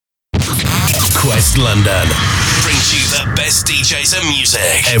Quest London brings you the best DJs and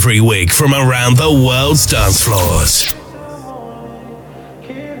music every week from around the world's dance floors.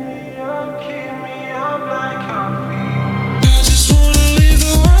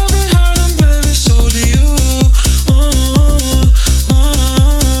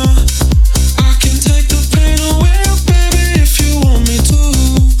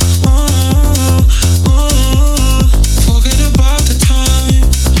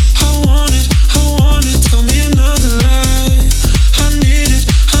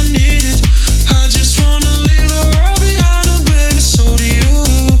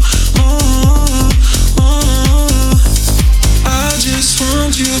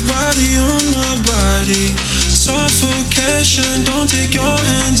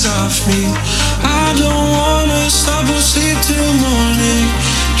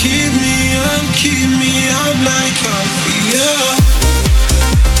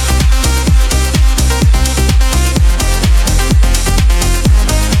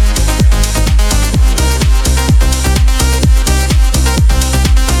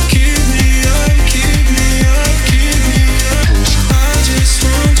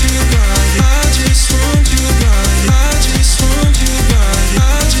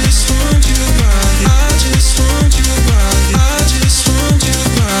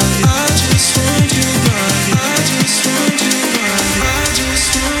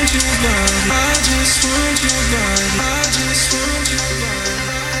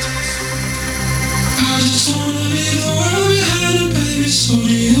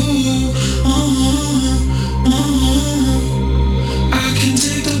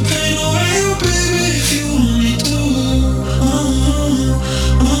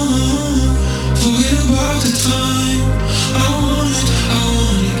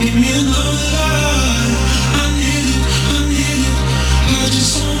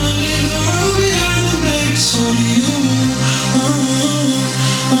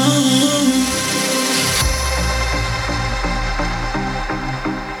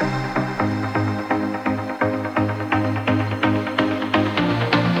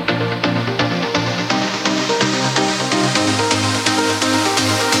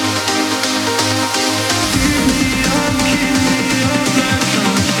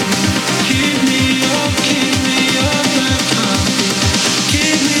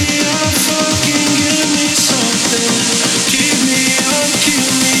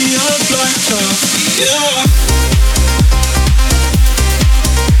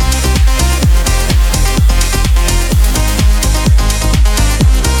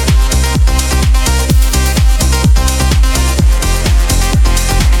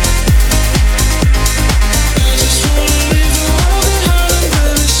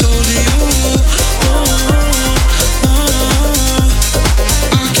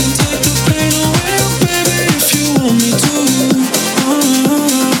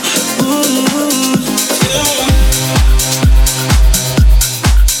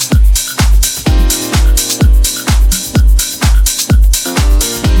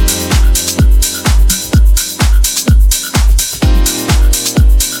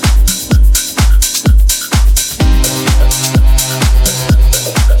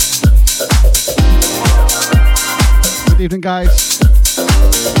 Guys,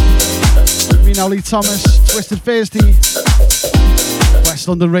 with me now, Lee Thomas, Twisted Thursday, West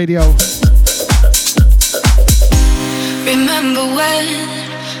London Radio. Remember when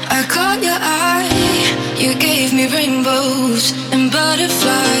I caught your eye? You gave me rainbows and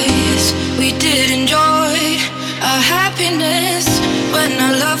butterflies. We did enjoy our happiness. When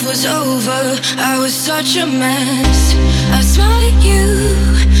our love was over, I was such a mess. I smiled at you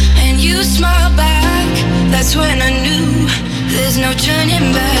and you smiled back. That's when I knew there's no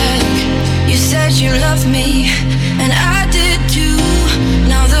turning back. You said you loved me, and I did too.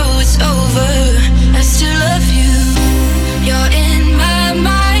 Now though it's over, I still love you. You're in my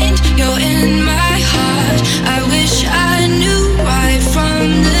mind, you're in my heart. I wish I knew right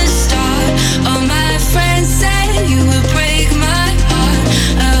from the start. All my friends say you would break my heart.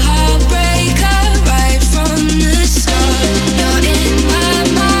 A heartbreaker right from the start. You're in my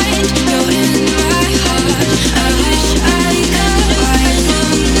mind, you're in my heart. I wish I could right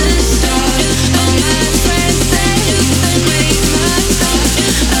from the start. All my friends say you would break my heart.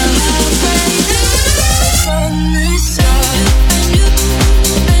 A heartbreaker from the start.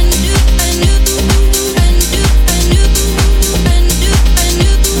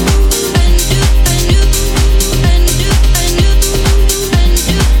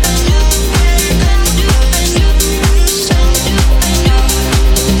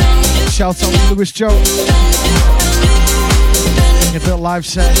 Shout out to Lewis Joe. for the live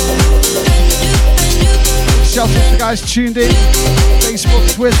set. Shout out to the guys tuned in.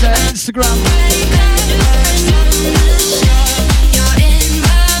 Facebook, Twitter, Instagram.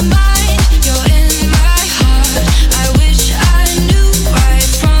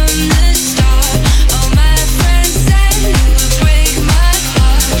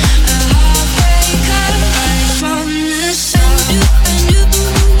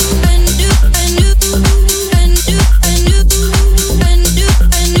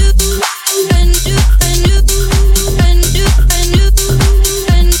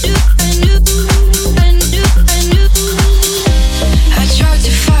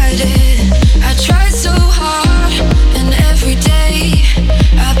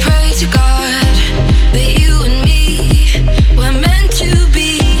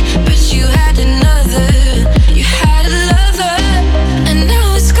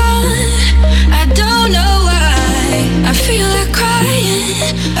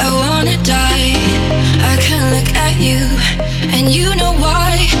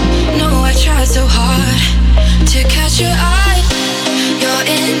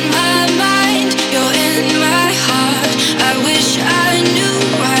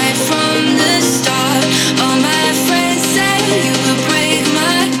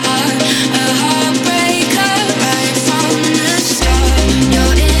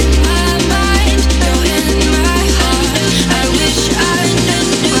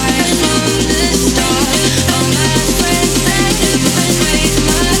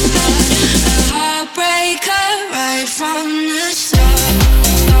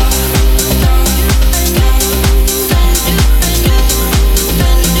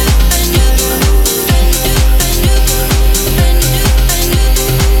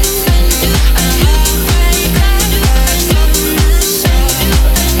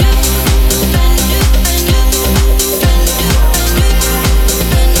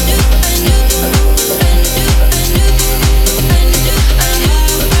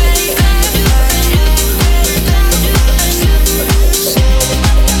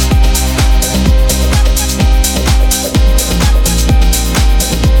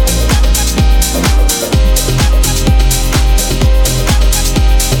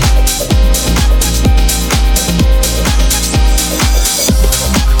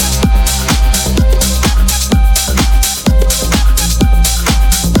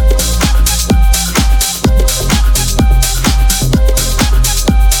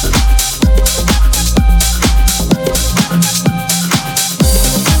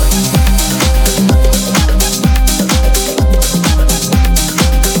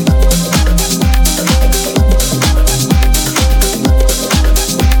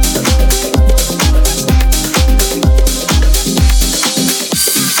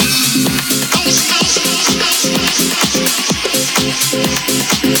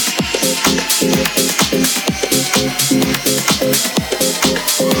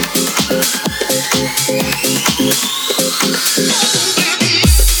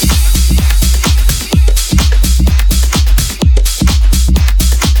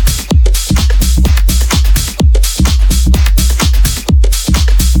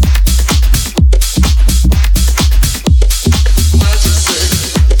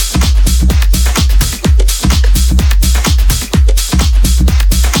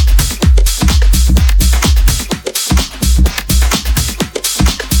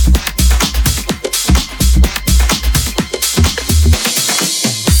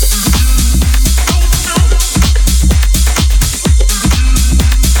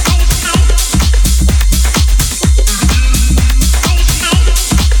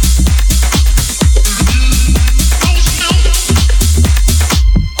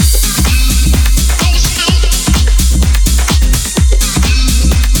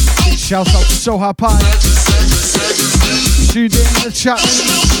 Shout out to Soha Pie. Tuned in the chat.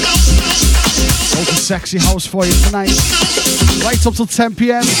 All the sexy house for you tonight. Right up till 10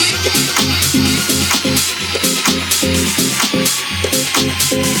 p.m.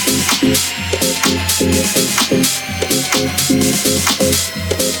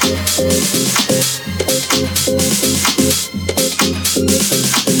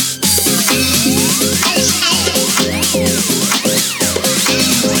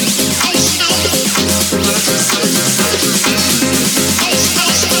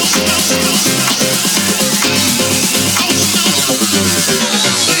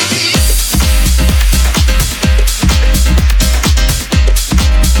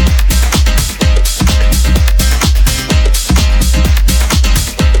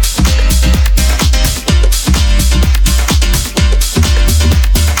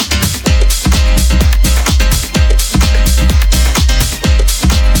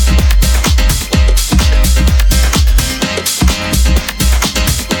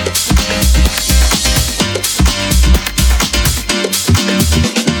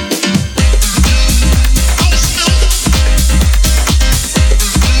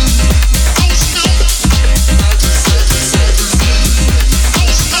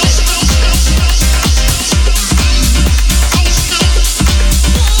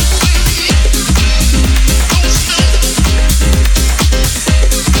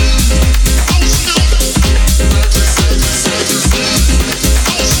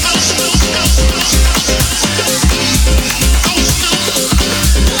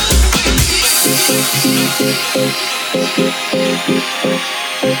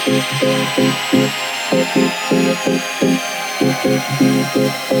 Thank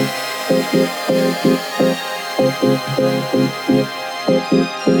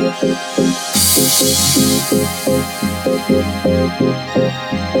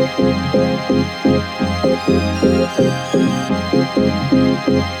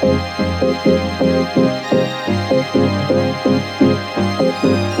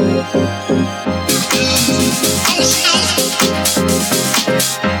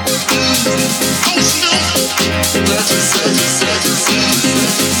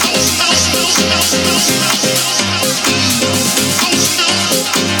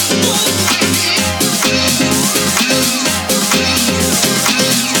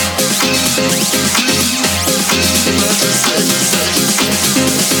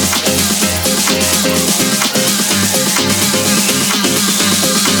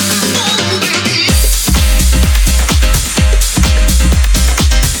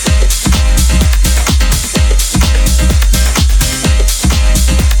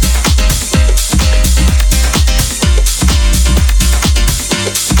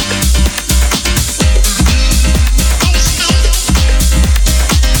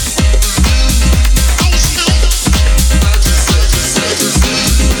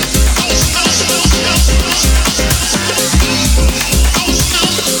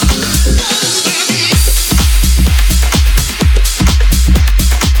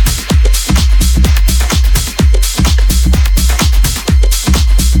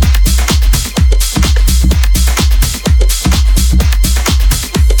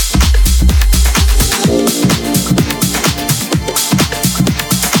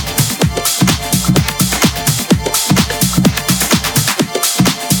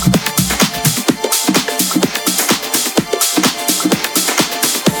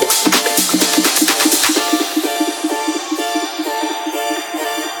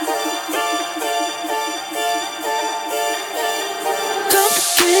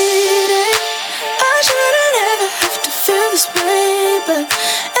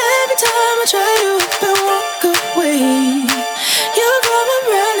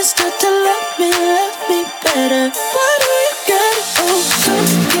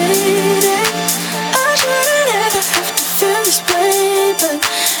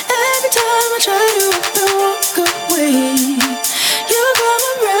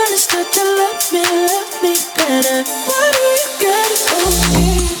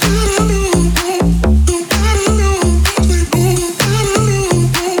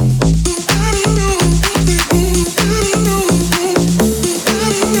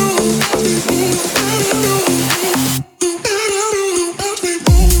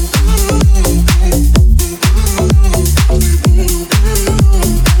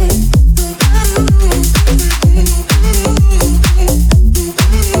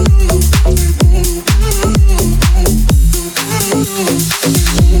you.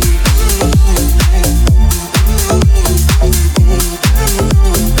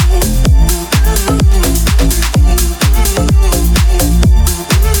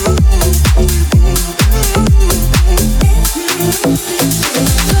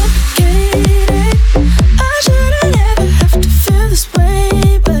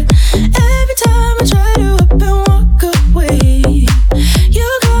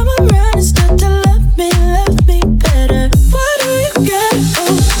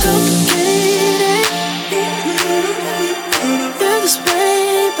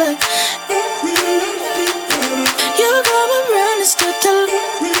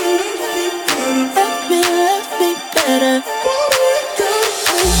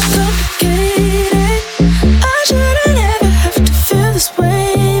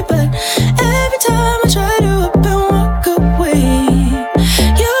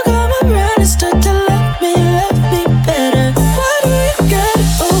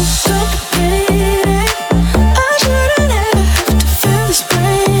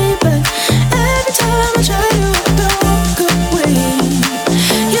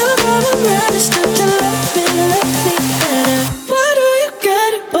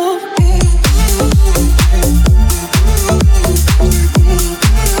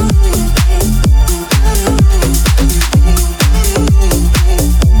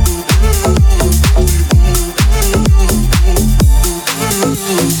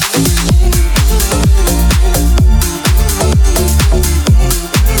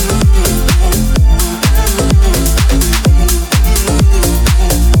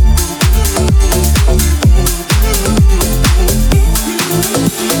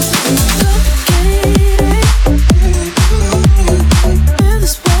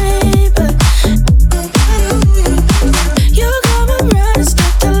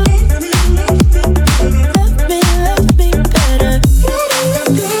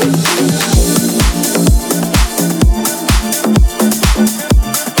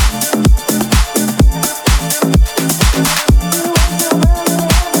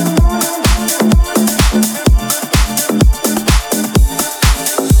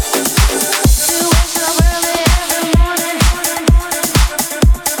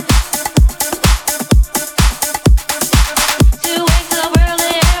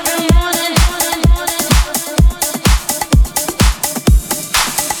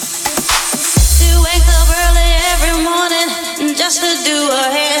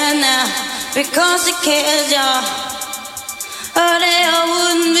 cares, y'all. Her nail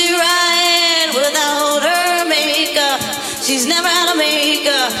wouldn't be right without her makeup. She's never had a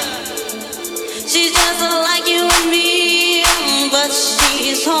makeup. She's just like you and me, but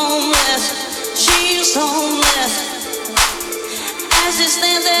she's homeless. She's homeless. As she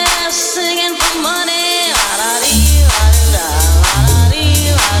stands there singing for money. La-da-dee, la-da-da,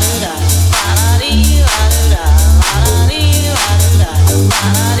 la-da-dee, la-da-da, la-da-dee, la-da-da, la-da-dee, la-da-da,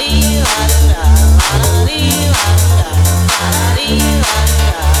 la-da-dee, la-da-da, la-da-dee, la-da-da, la-da-dee, la-da-da,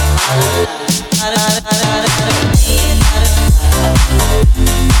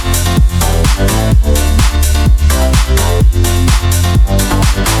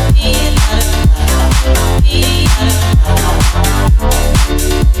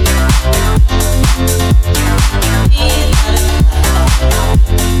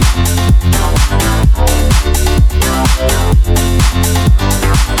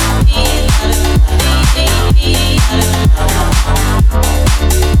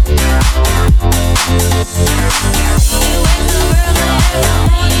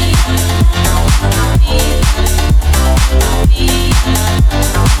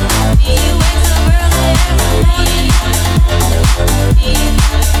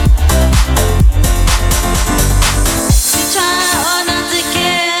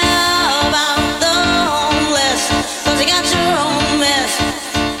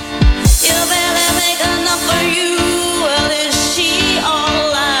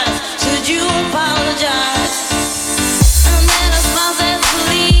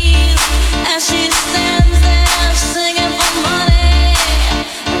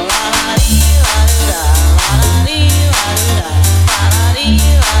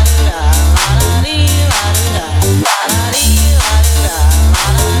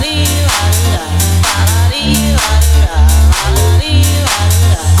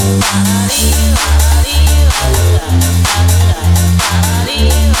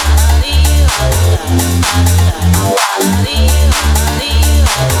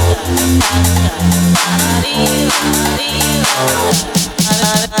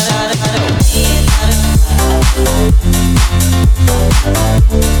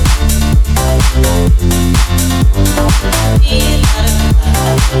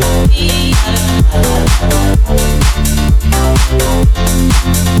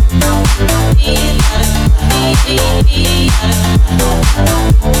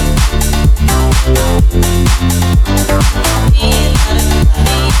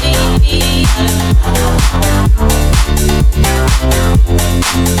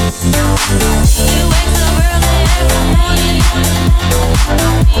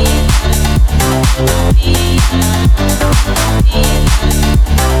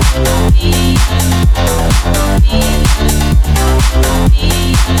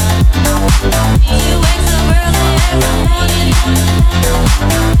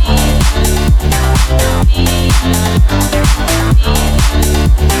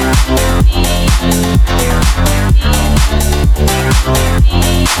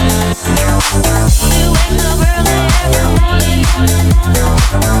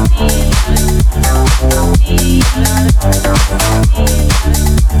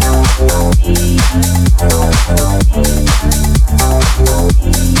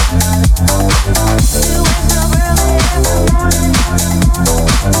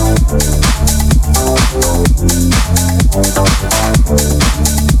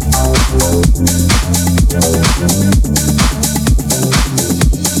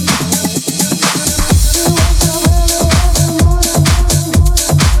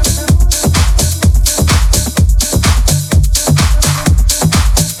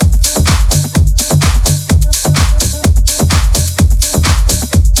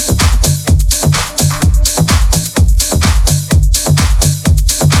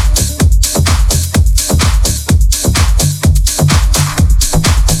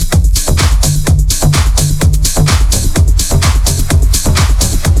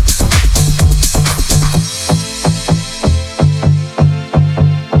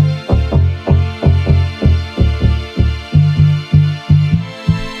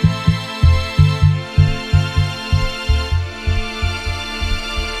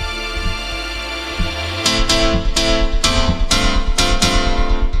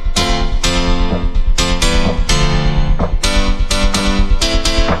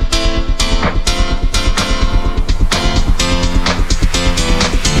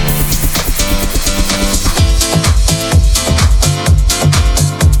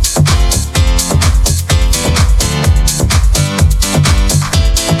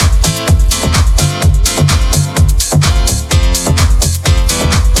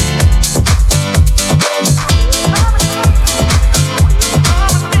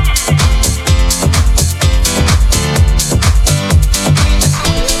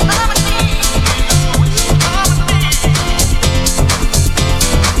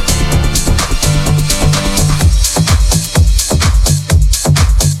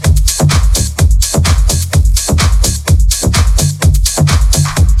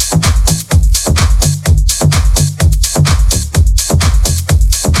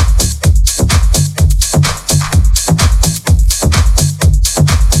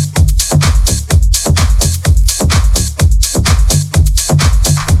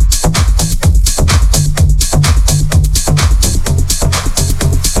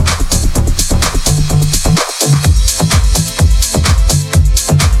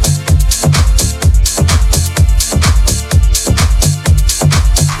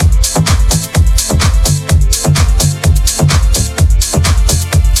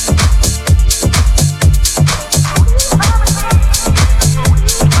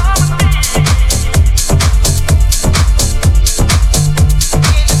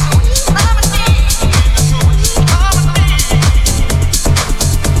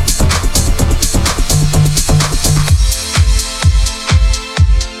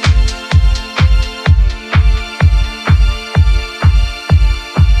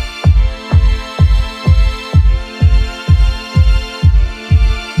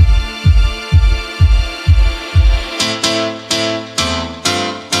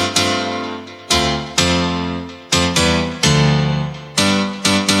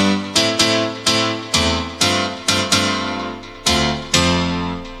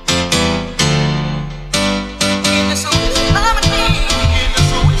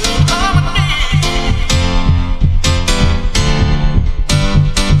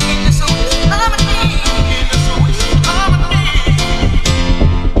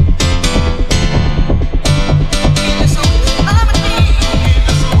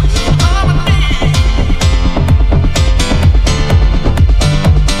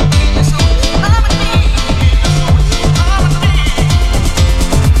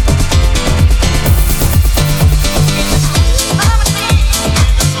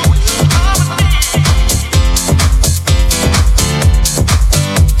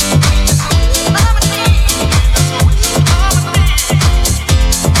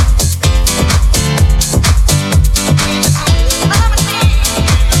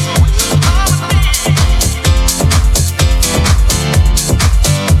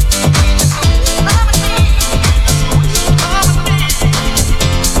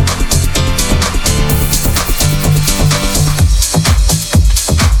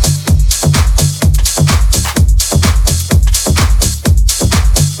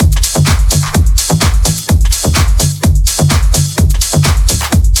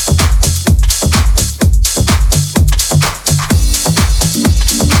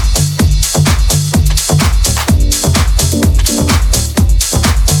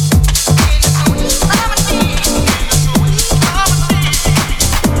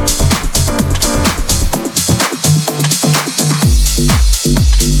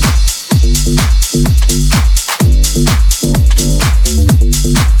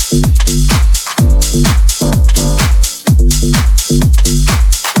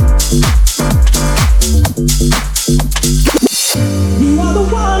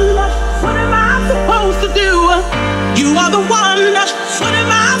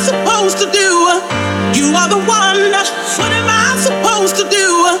 are the one. What am I supposed to do?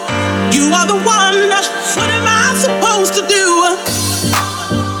 You are the one. What am I supposed to do?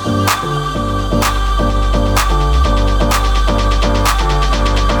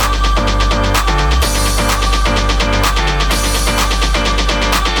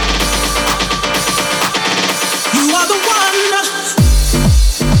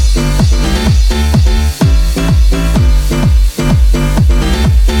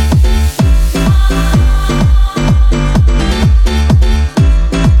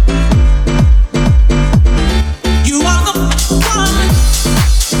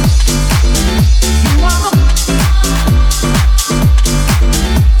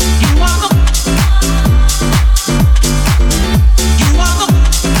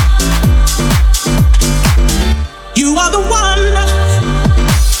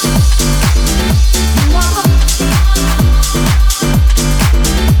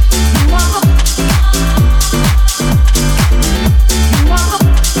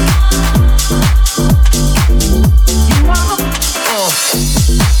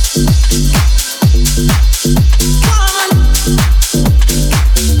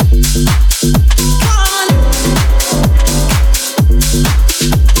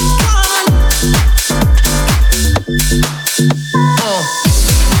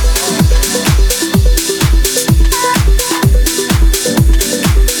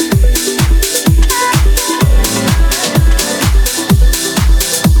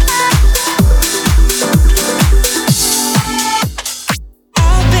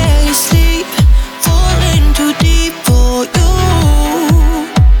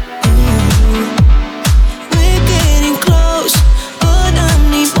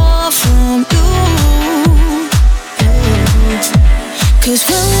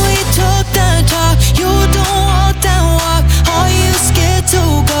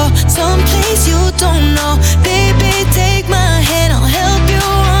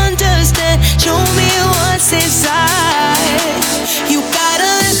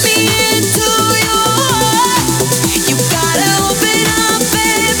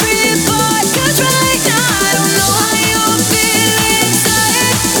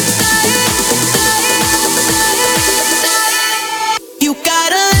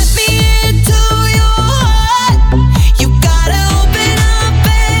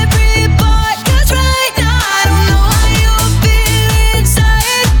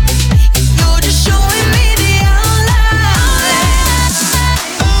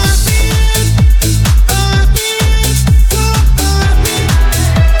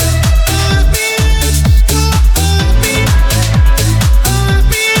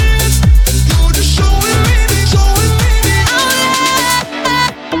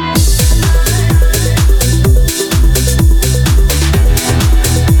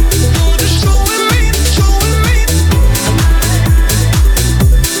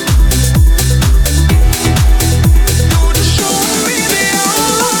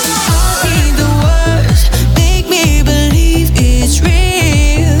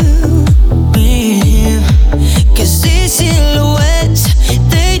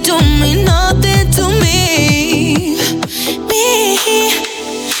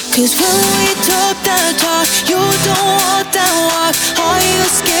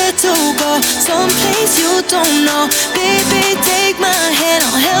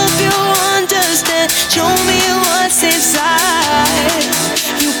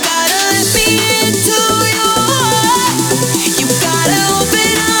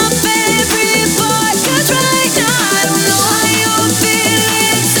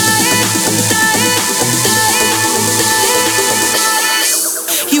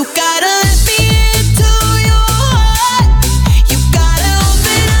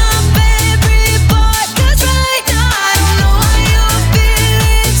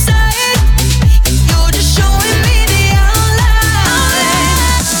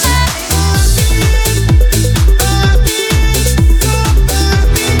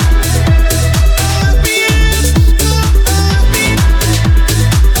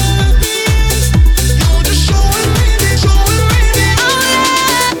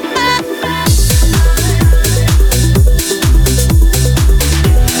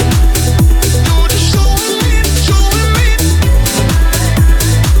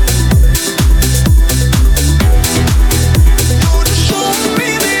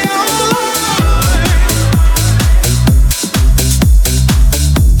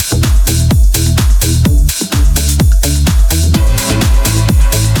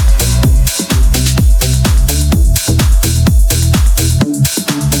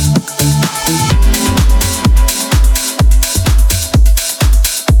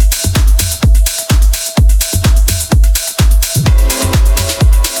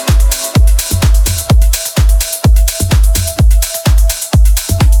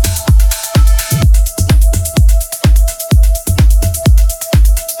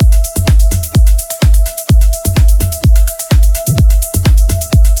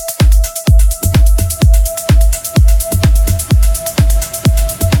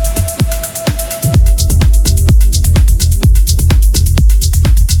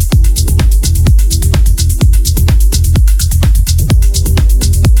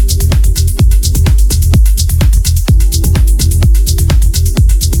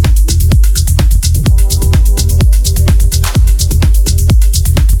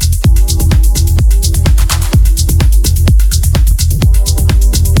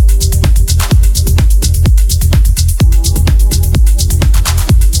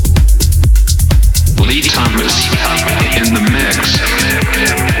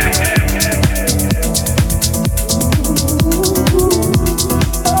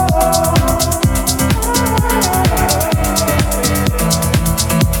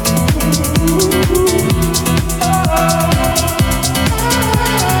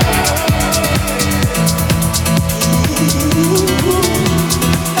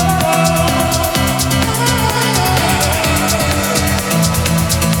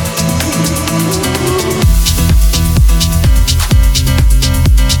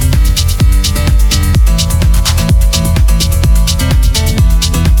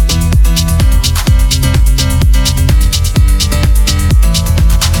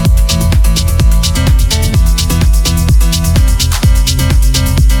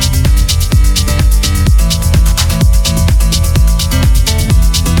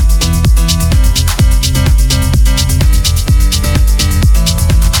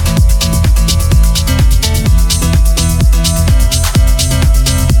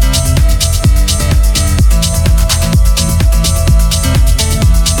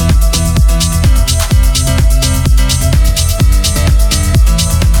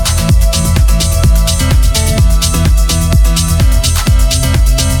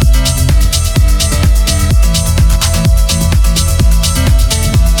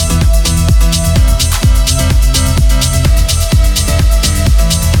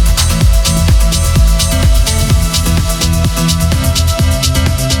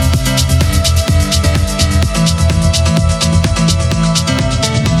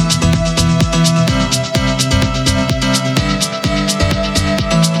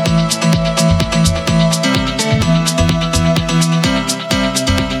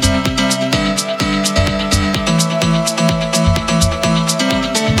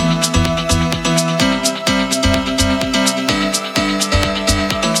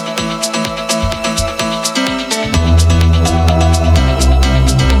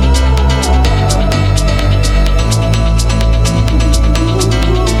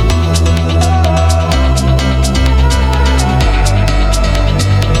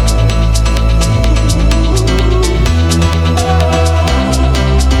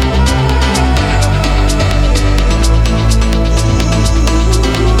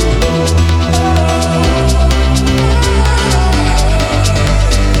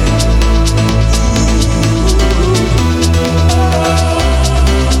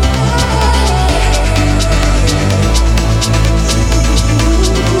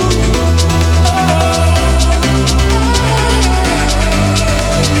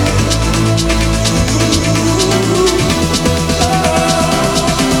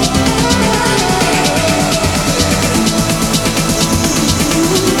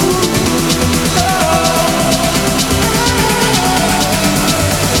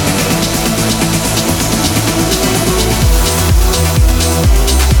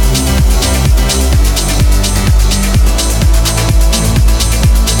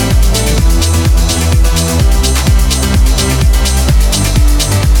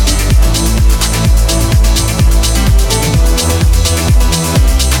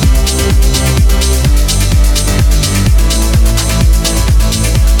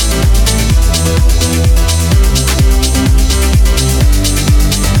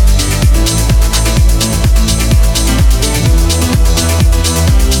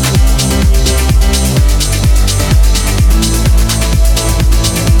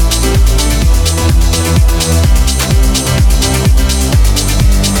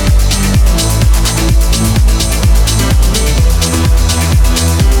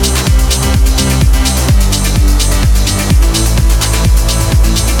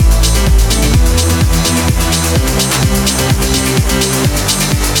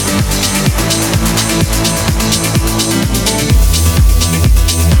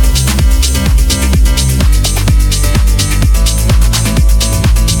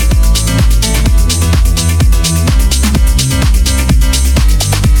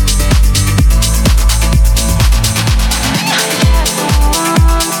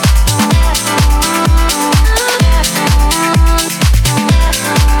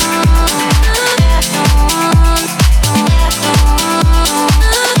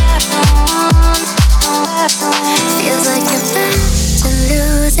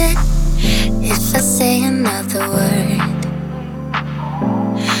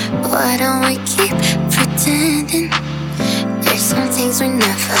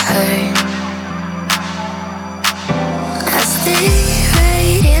 for her. I stay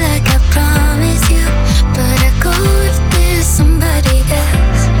right here like I promised you, but I go if there's somebody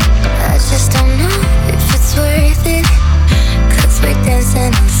else. I just don't know if it's worth it, 'cause we're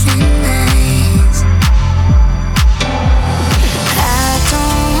dancing on thin lines. I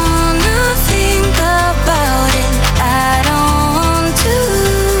don't wanna think about it, I don't want to.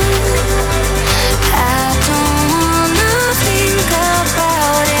 I don't wanna think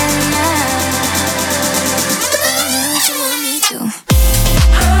about it now. But you want me to.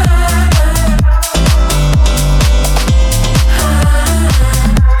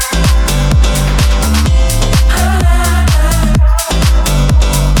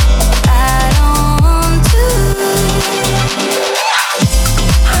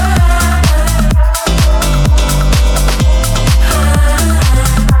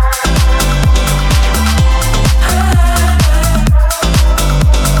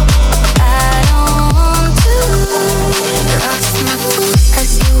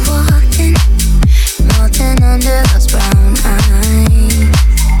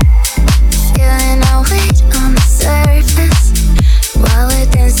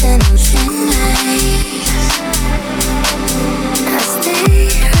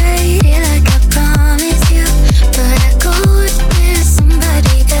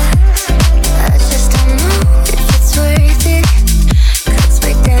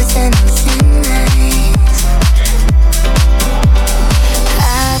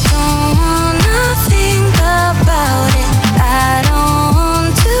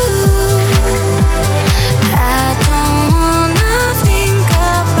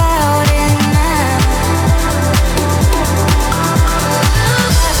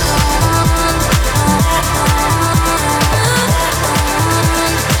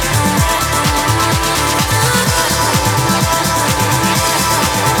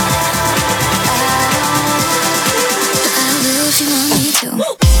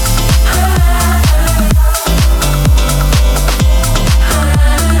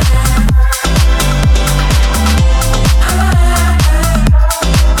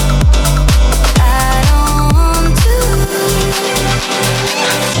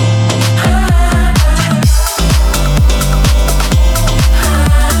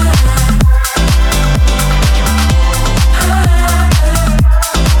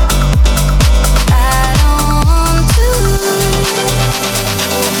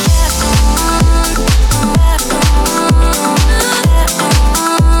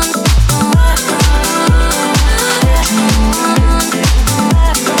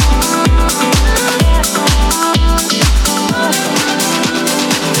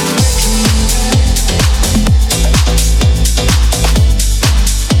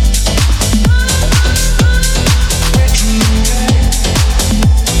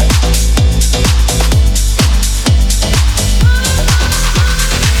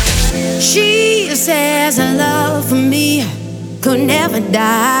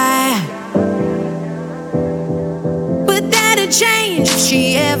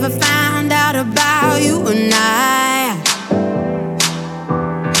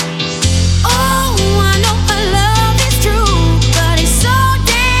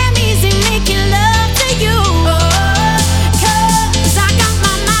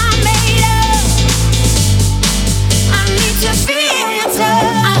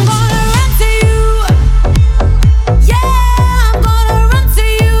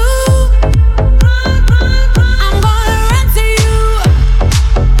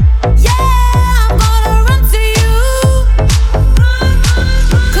 Yeah, I'm gonna run to you.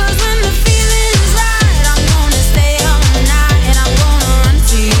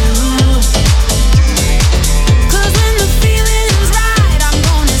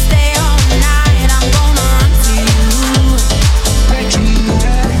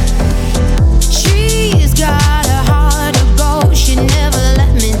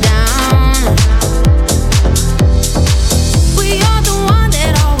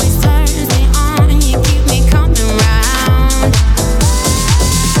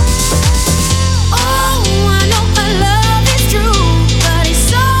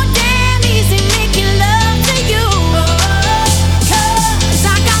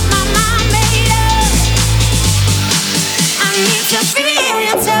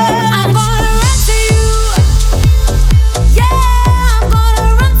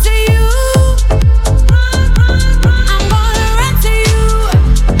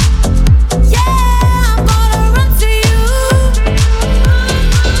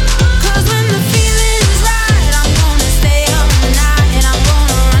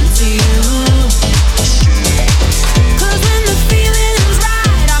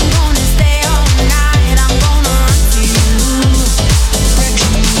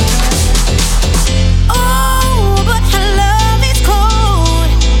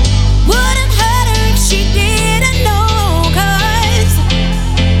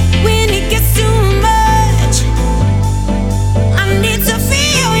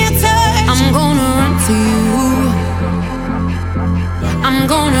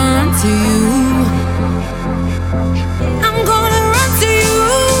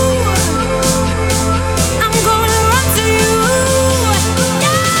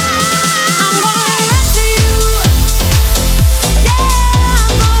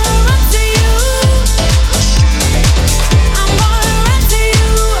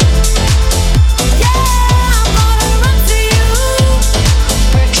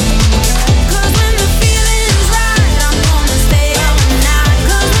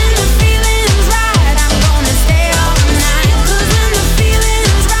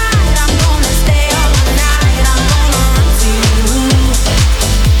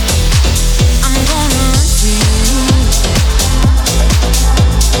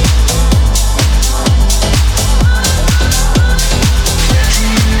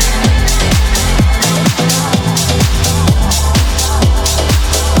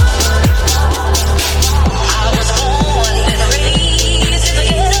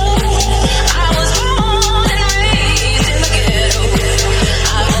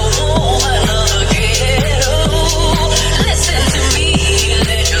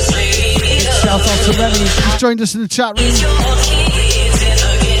 joined us in the chat room.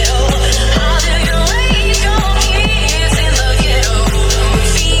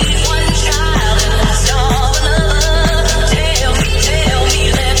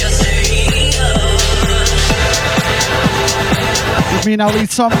 With me now, Lee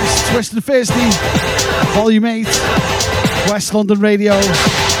Thomas, Twisted Thursday, Volume 8, West London Radio.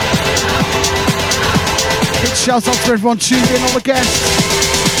 Big shout out to everyone tuned in, all the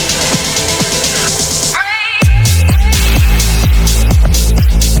guests.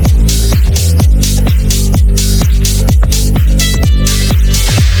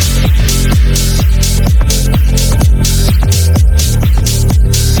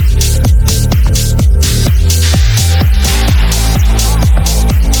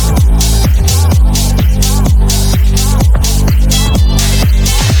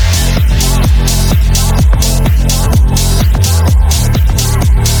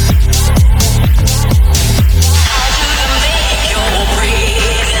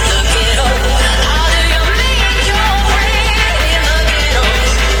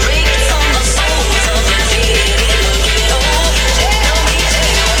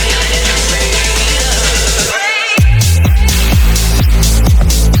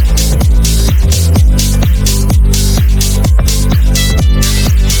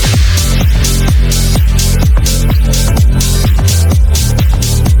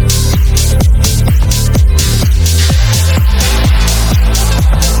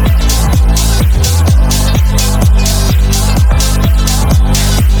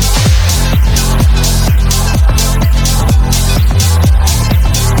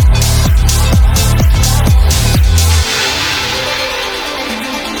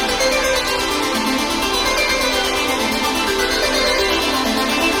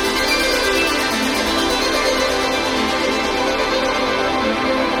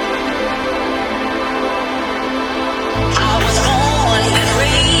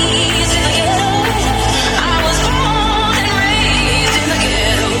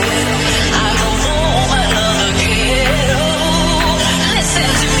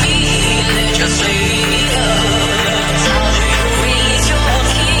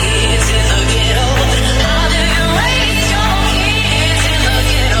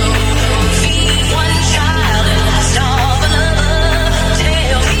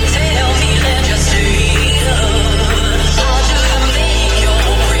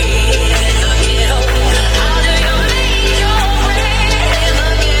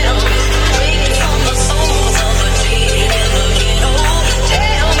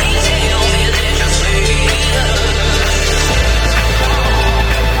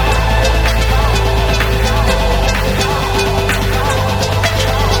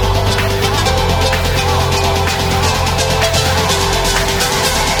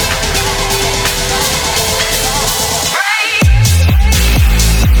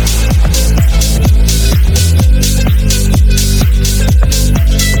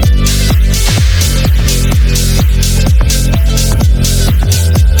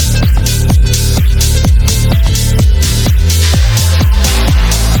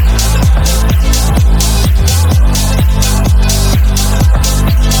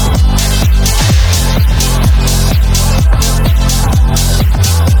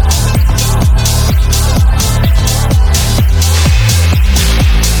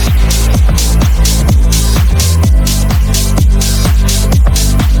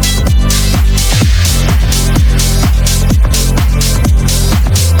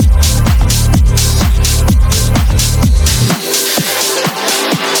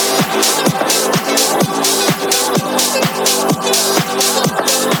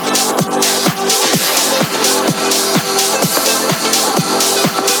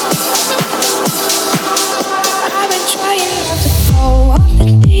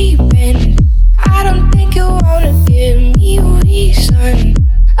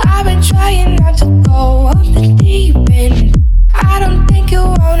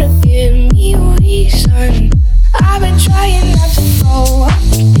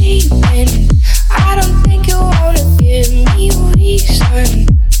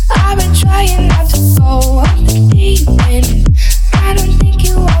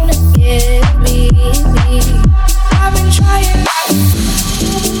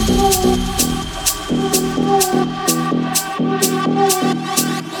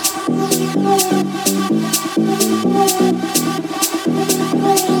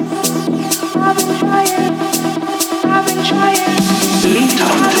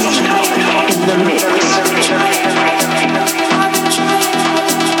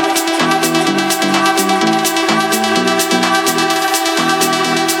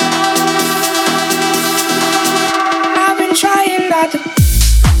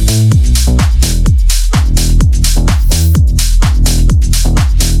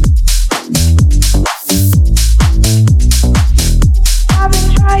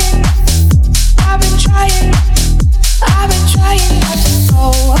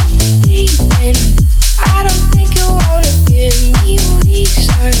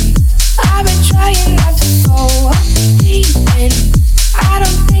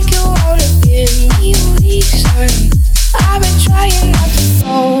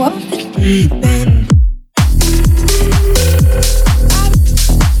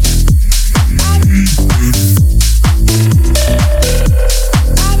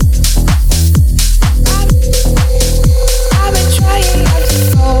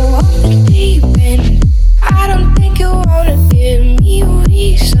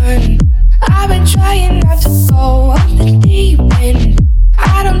 trying not to go off the deep end.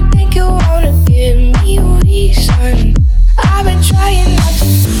 I don't think you wanna give me a reason. I've been trying not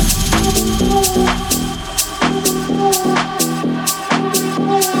to.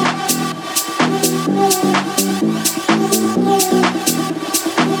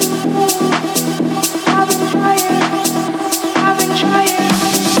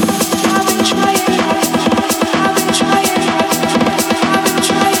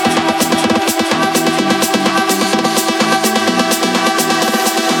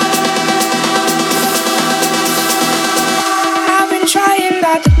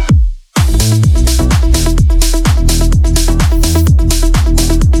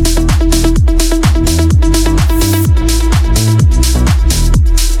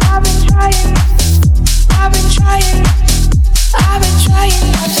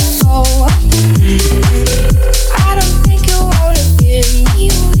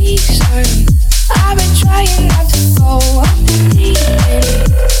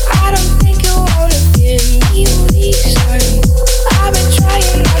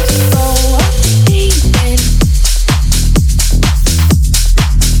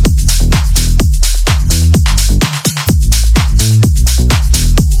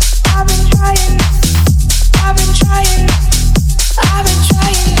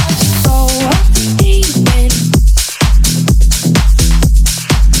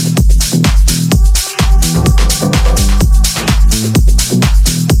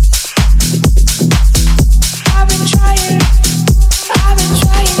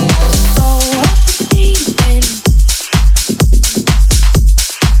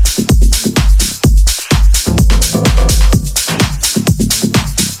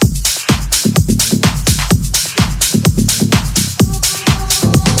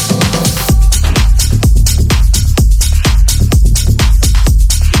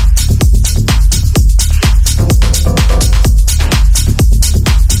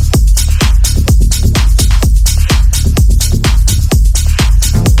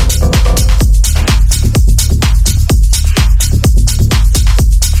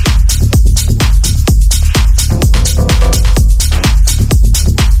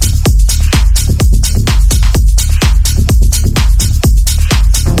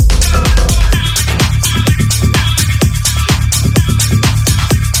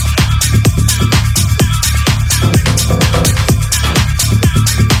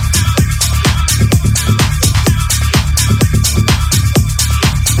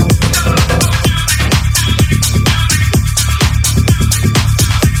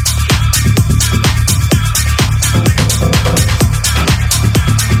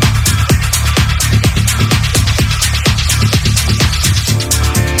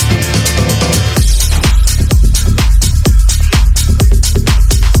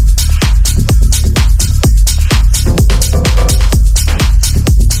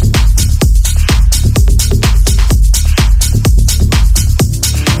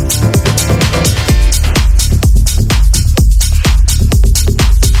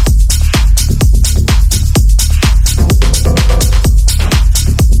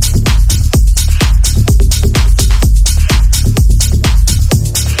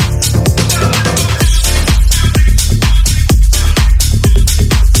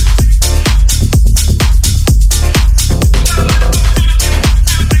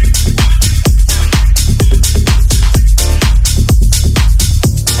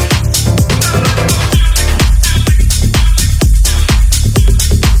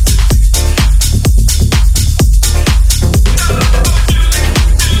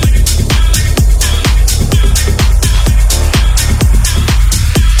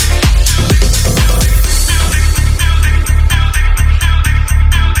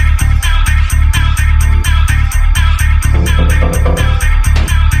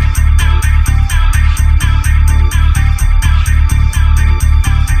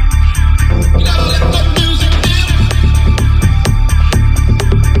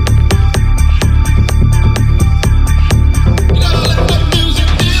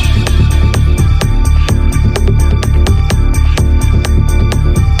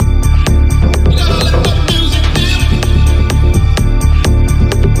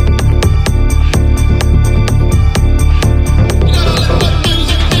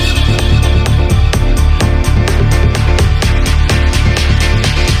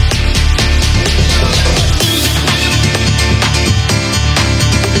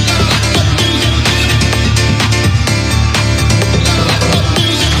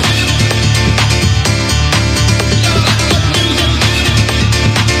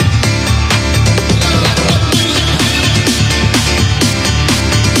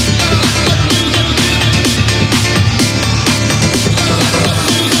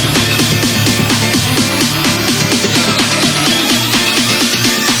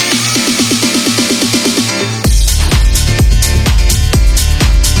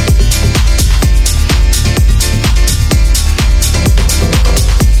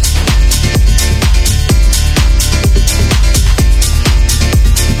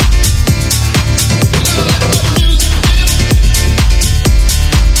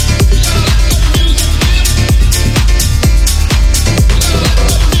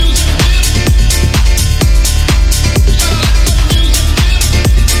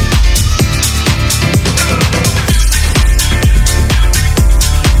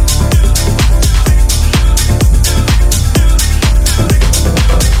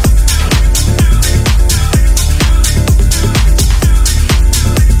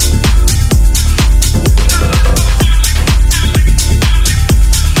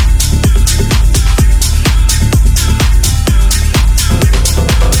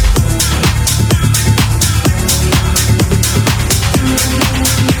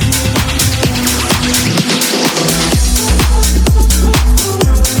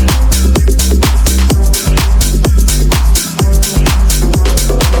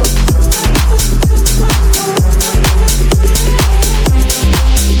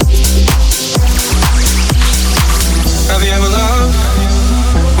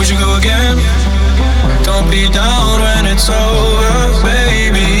 be down when it's over,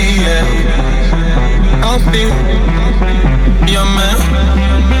 baby, yeah. I'll be your man,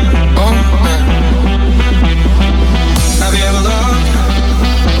 oh man. Have you ever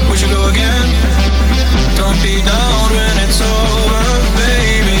loved? We should go again. Don't be down when it's over,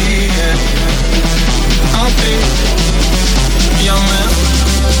 baby, yeah. I'll be your man,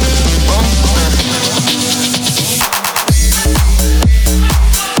 oh man.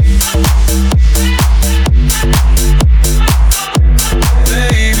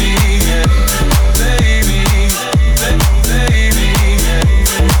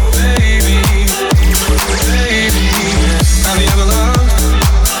 Have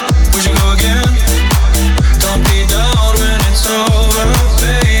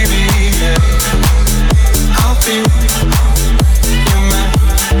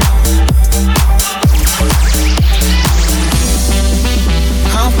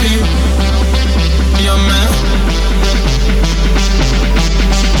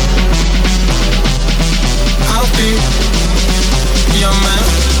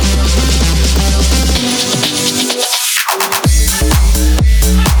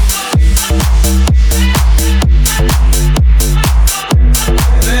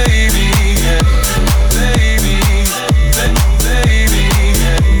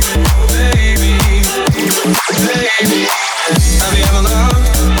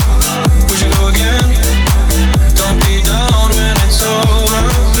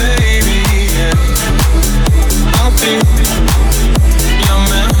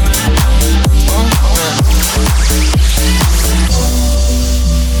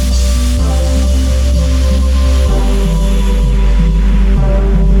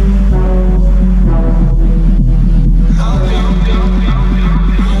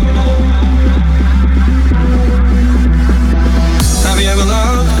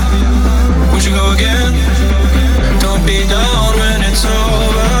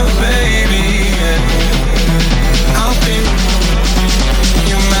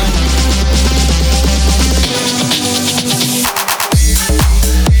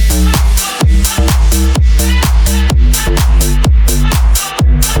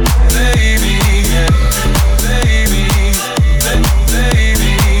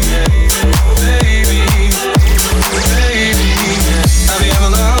you ever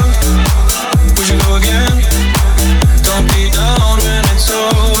loved? We should go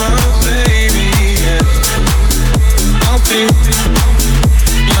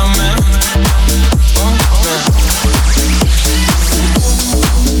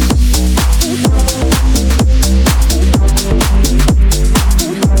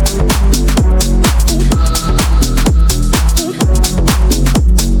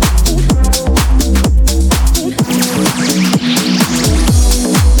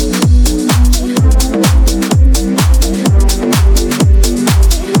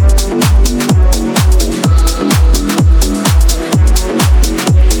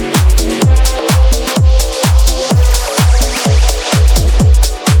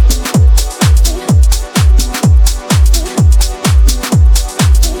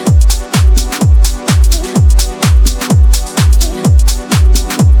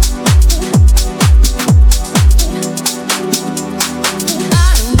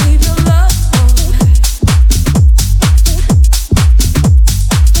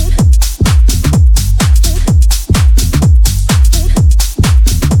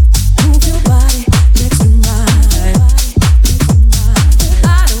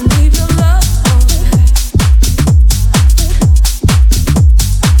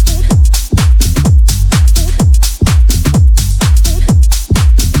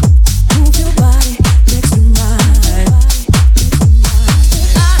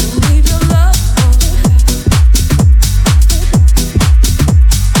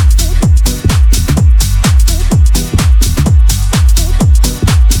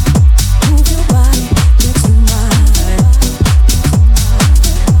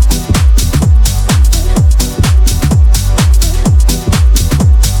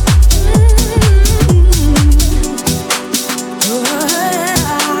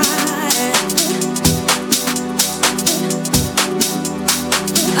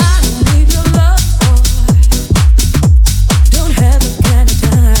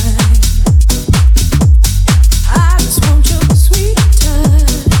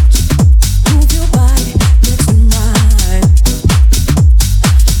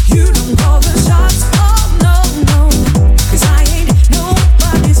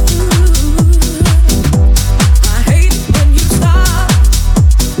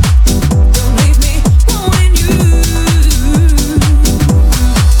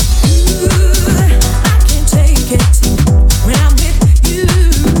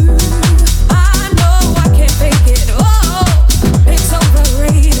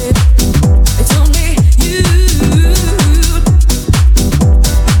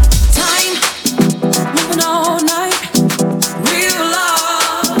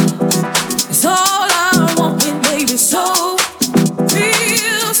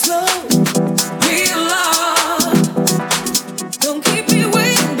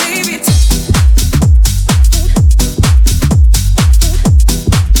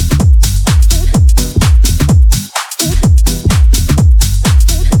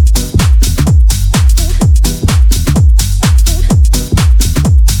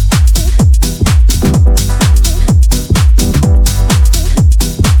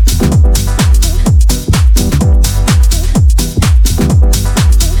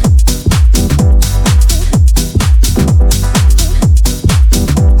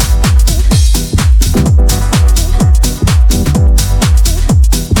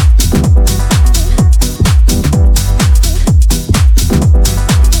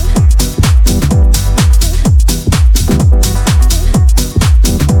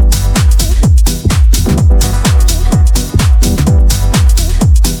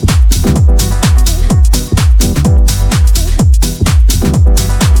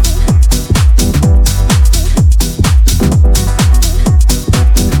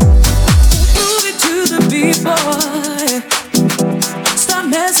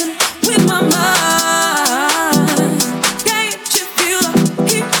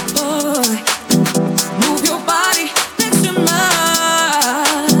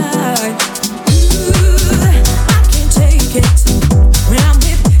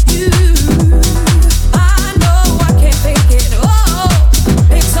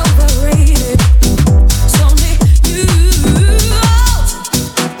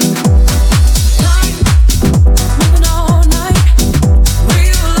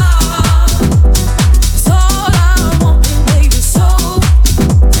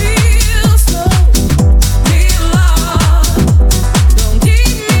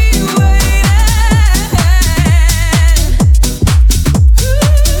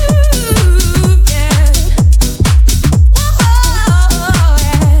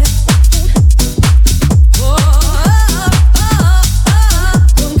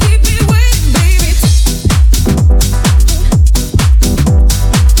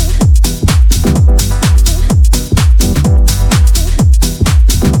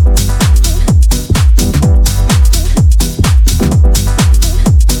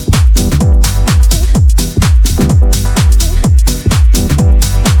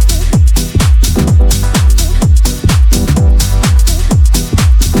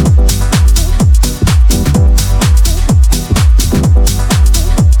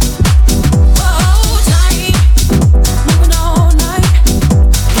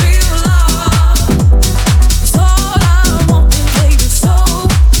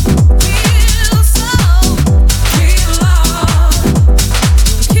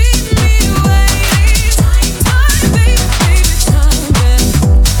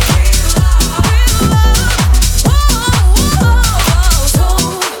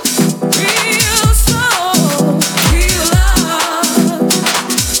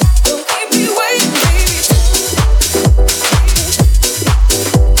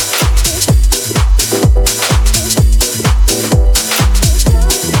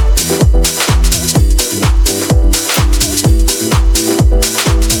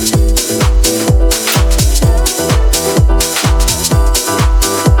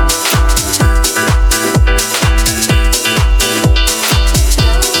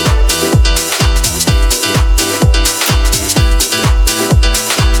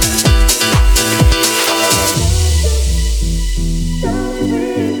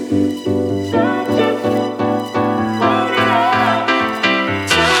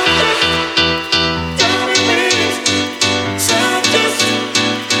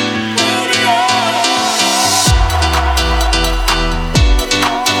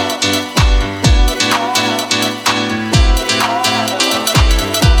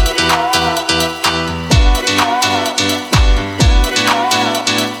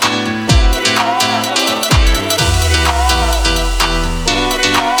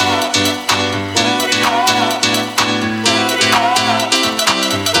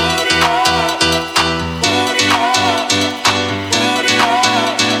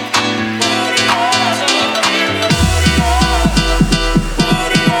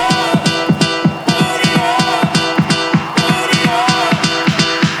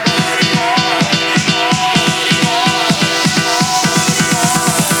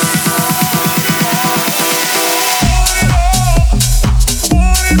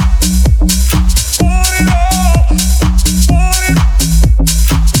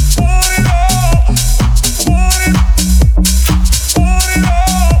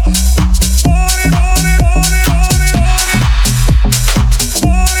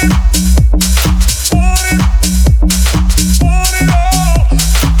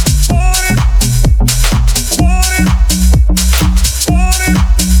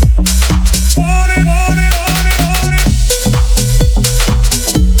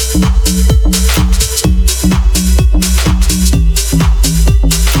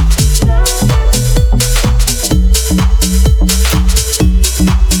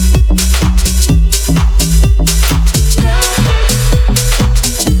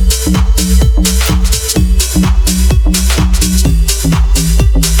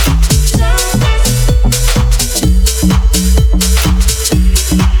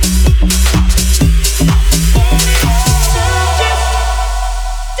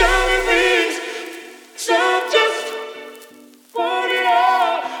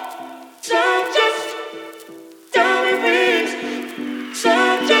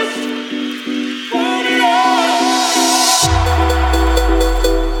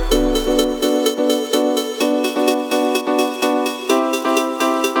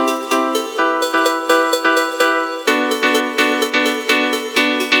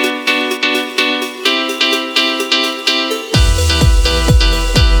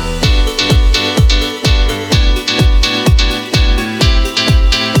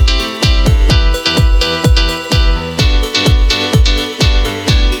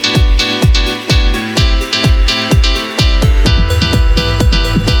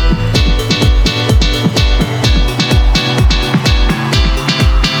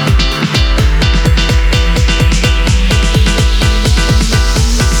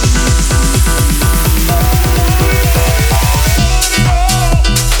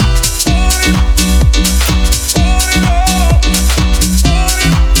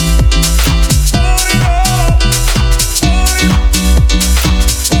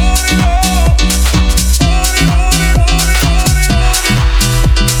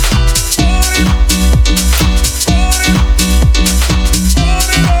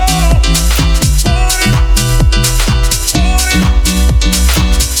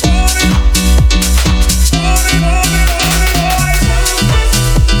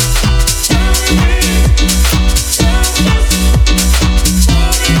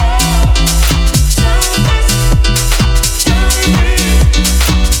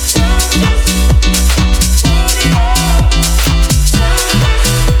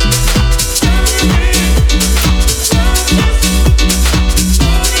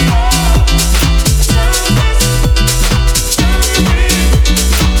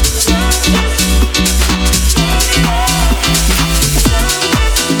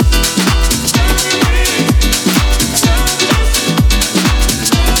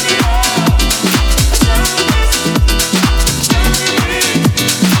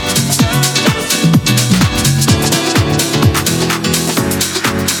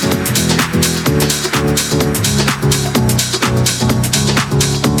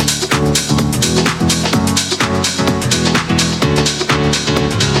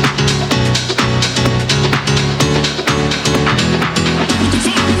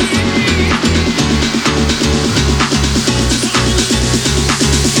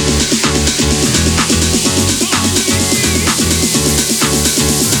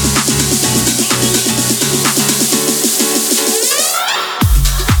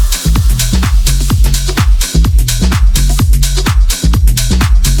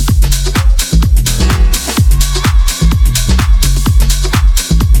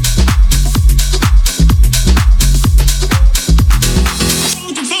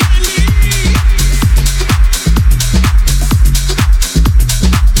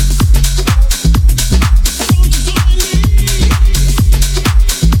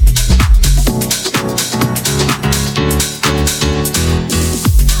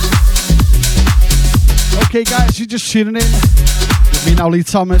Okay, guys, you're just tuning in with me now, Lee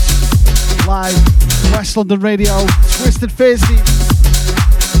Thomas, live West London Radio, Twisted Thursday.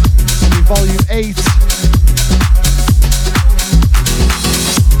 This will be Volume 8.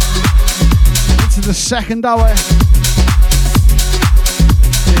 Into the second hour.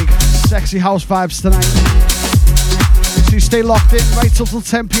 Big, sexy house vibes tonight. So you stay locked in right till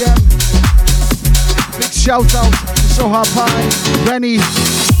 10 p.m. Big shout out to Soha Pie, Rennie,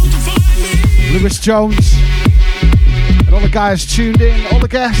 Lewis Jones, and all the guys tuned in, all the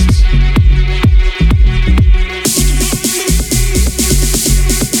guests.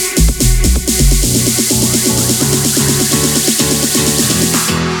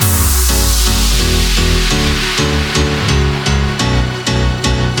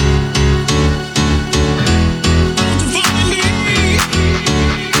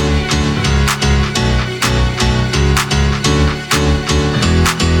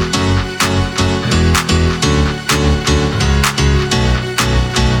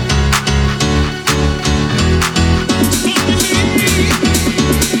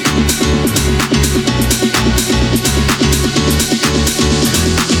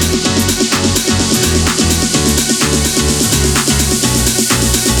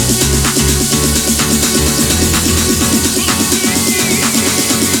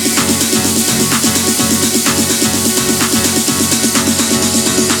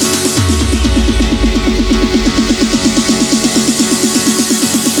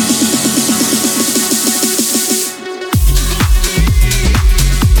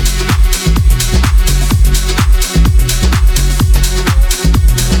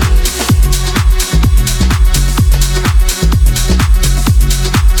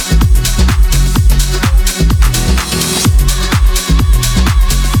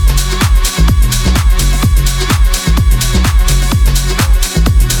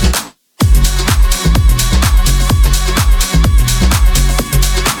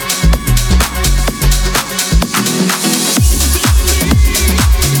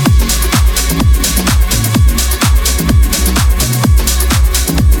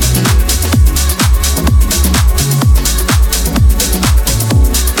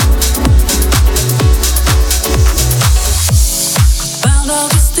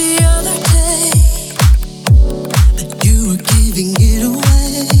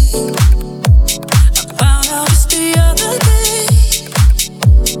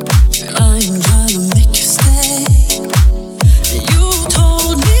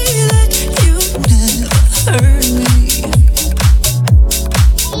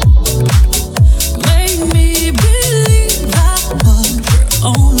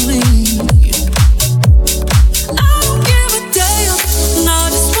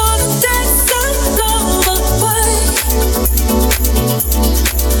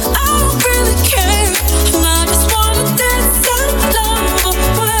 I don't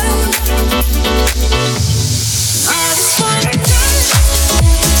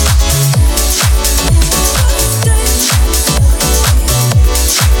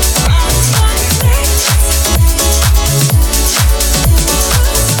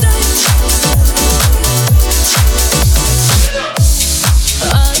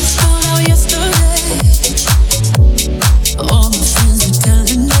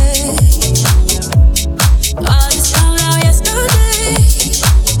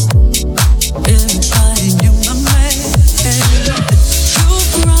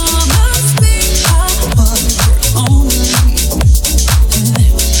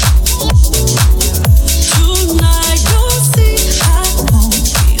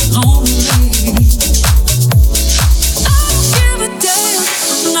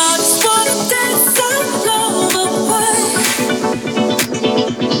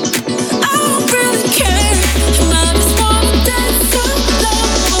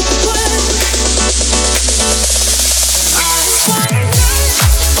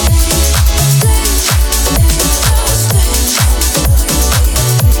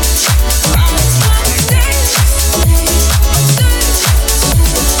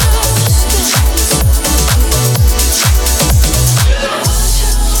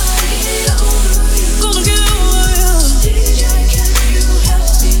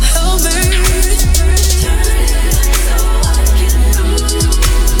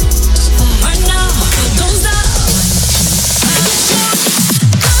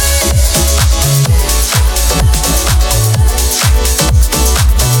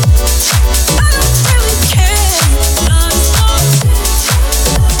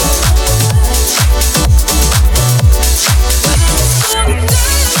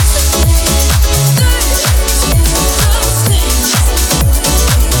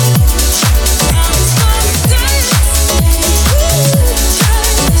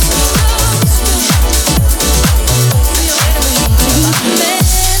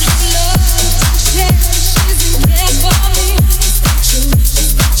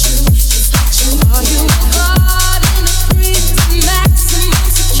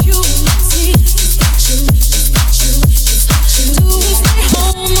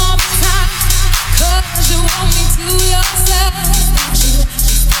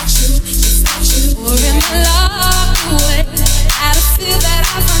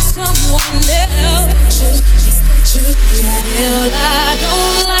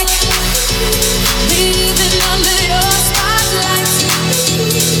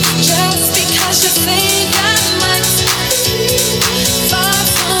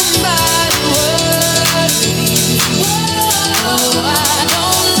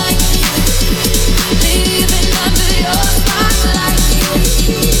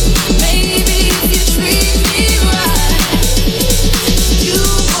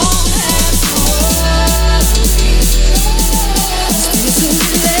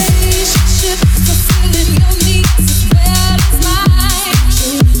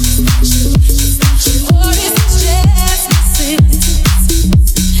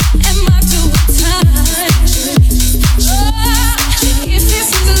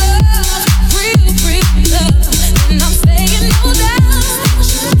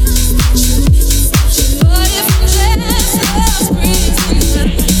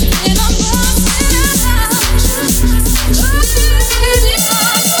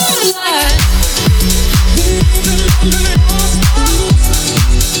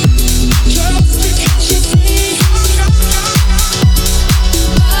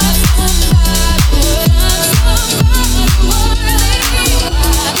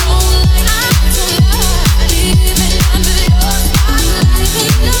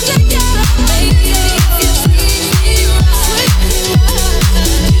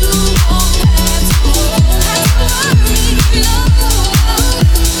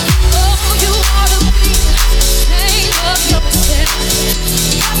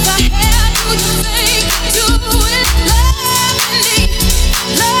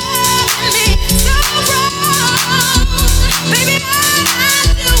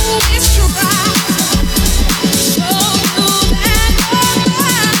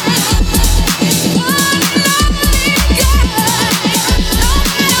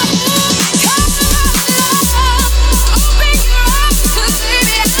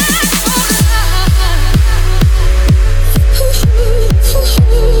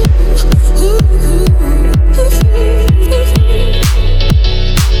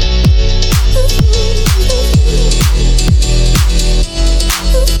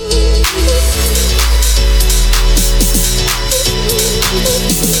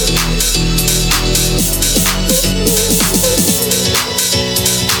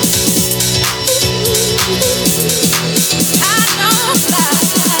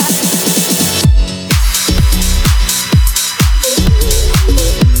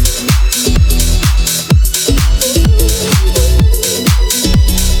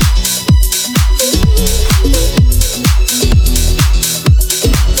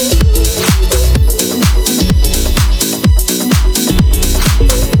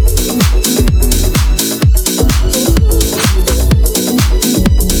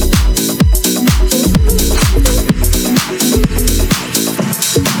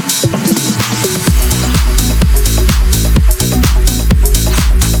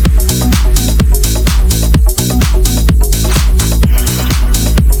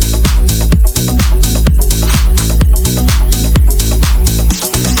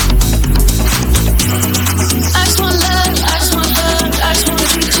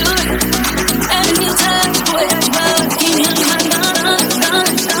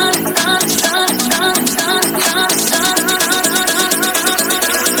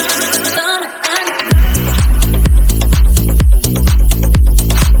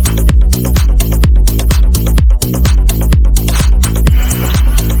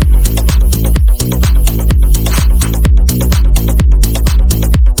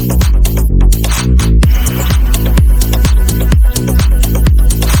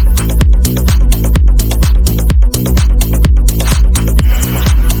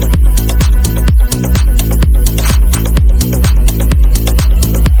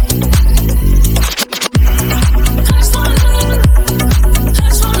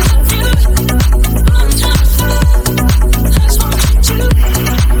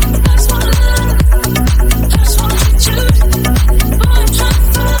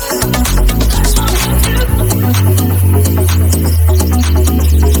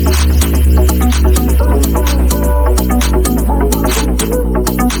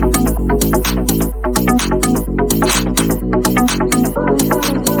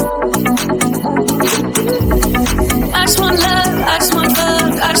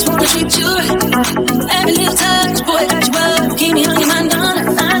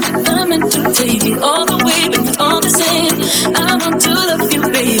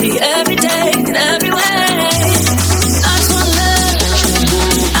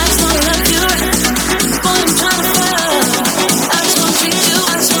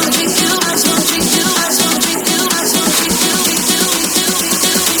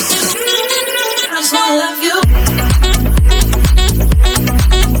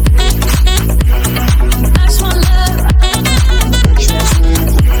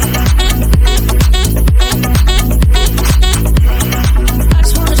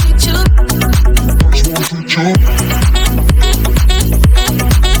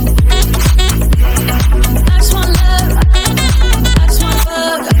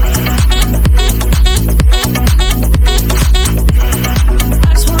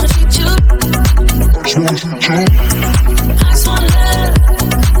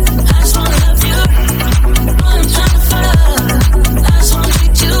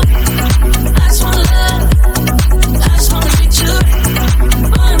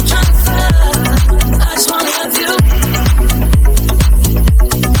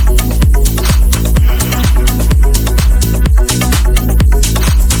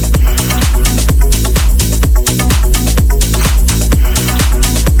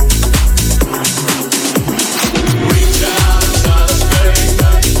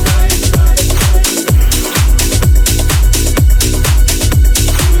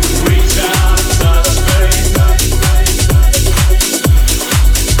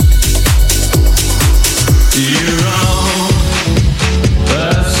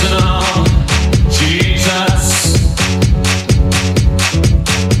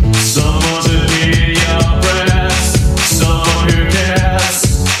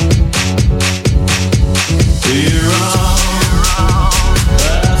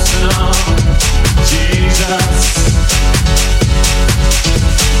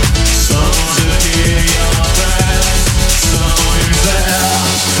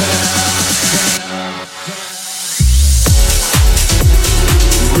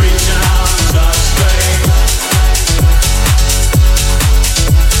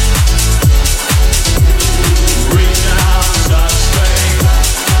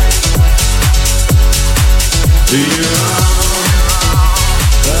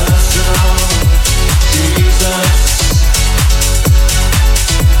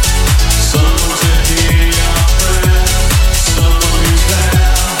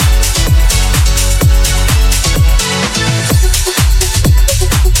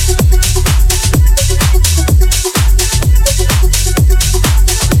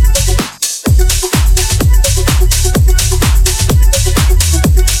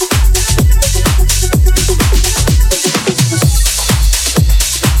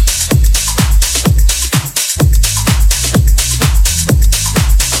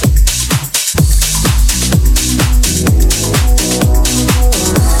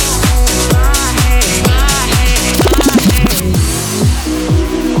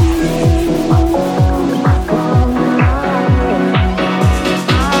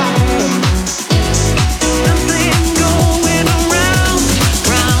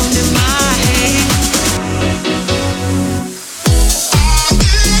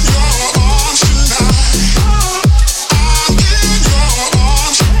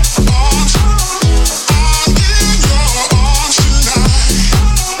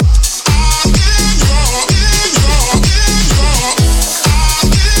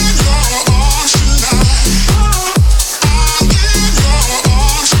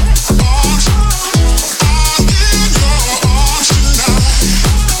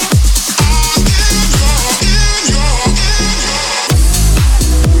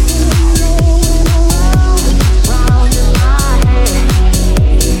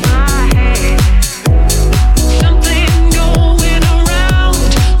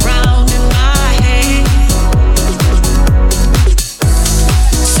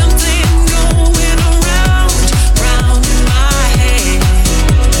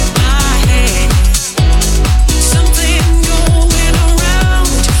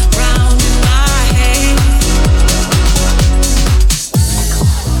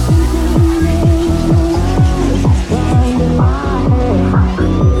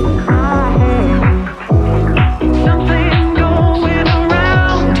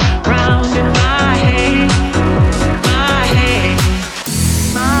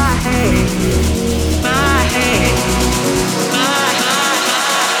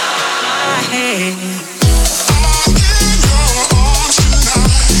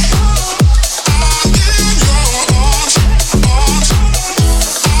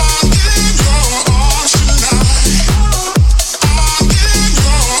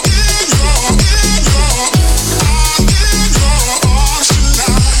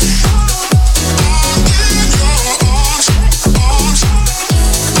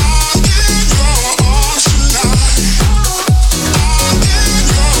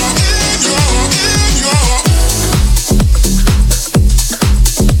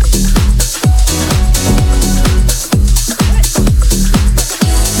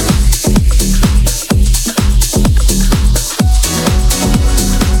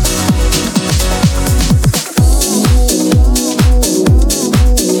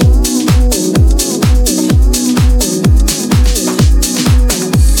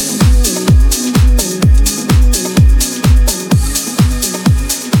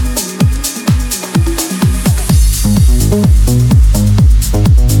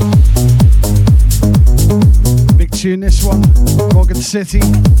tune, this one. Morgan City.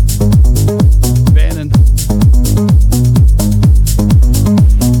 Burning.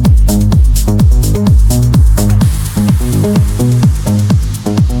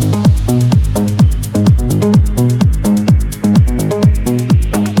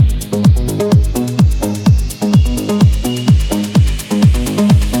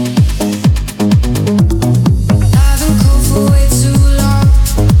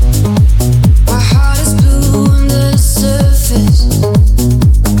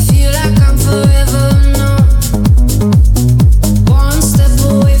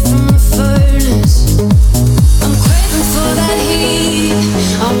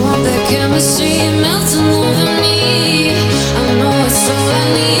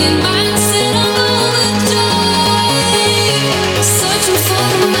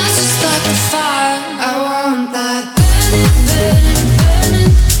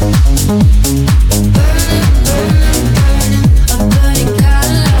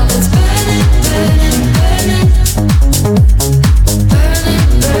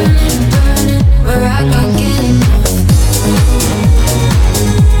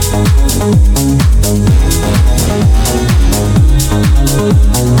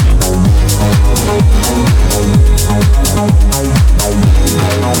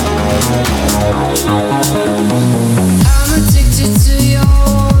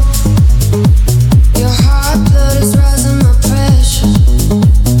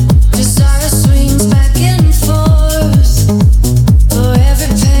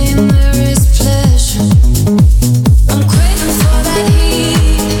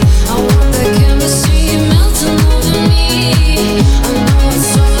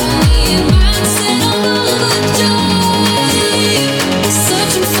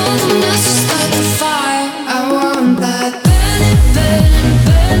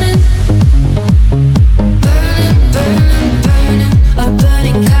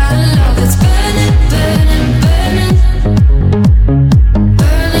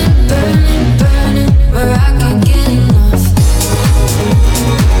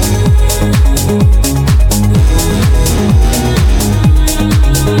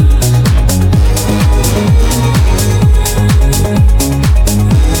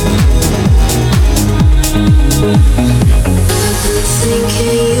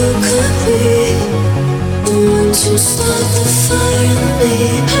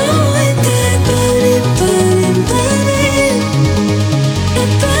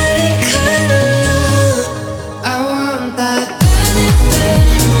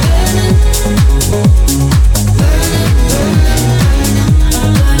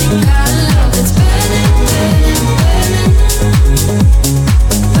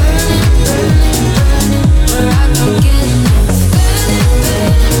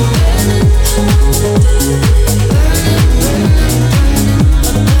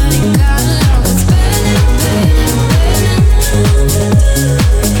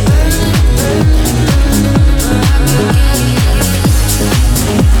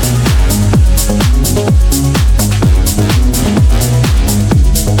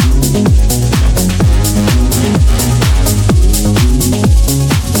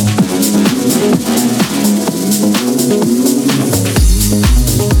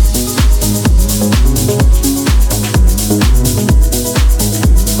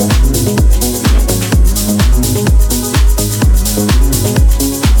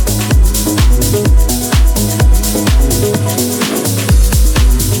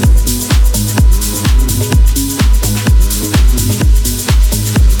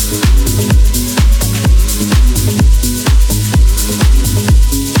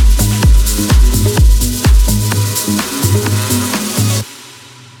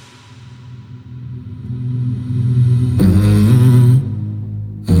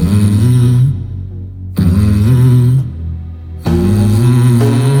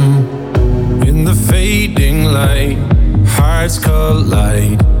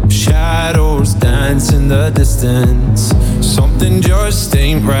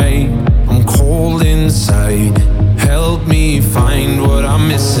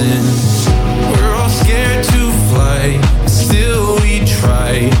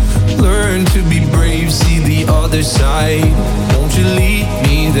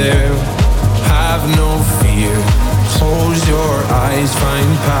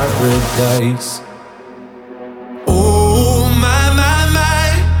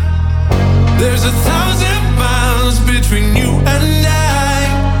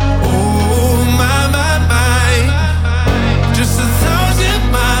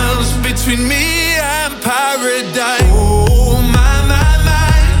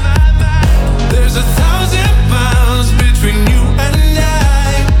 There's 1,000 miles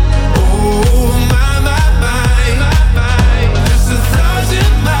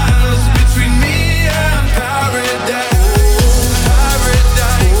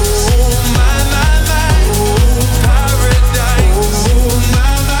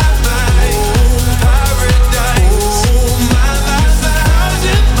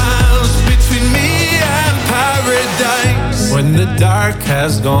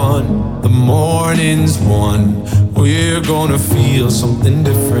has gone, the morning's won. We're gonna feel something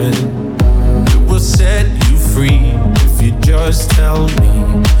different. It will set you free if you just tell me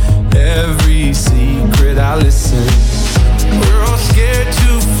every secret I listen. We're all scared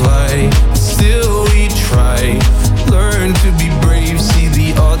to fly, still we try. Learn to be brave, see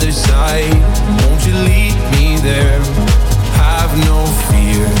the other side. Won't you lead me there? Have no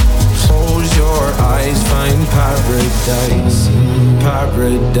fear. Close your eyes, find paradise.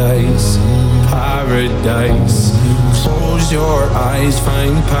 Paradise, paradise. Close your eyes,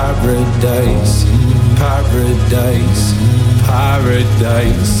 find paradise. Paradise,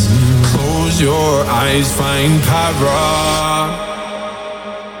 paradise. Close your eyes, find para.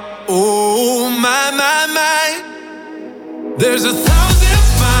 Oh my, my, my. There's 1,000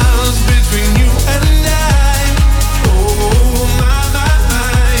 miles between you and I. Oh my, my,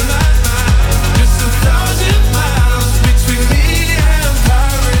 my. Just 1,000 miles between me and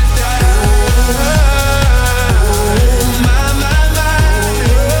paradise. Oh my, my, my.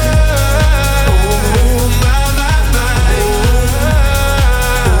 Oh my, my, my.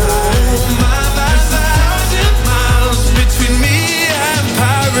 Oh my, my, my. 1,000 miles between me and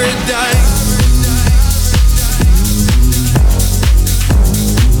paradise.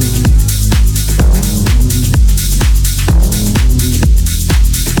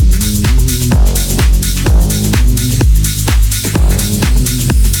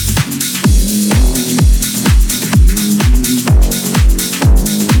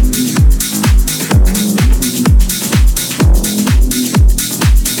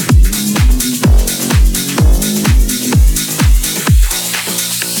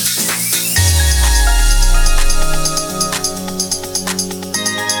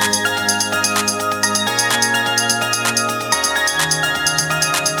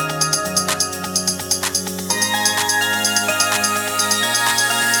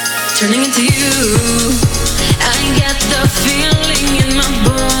 Turning into you, I get the feeling in my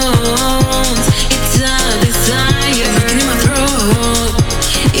bones. It's a desire in my throat.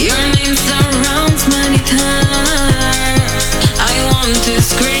 Your name surrounds many times. I want to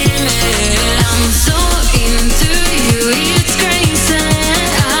scream it. I'm so into you, it's crazy.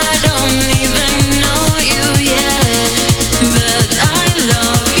 I don't even know you yet, but I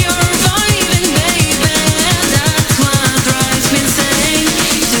love your vibing, baby. That's what drives me insane.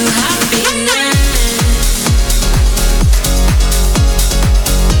 To happiness.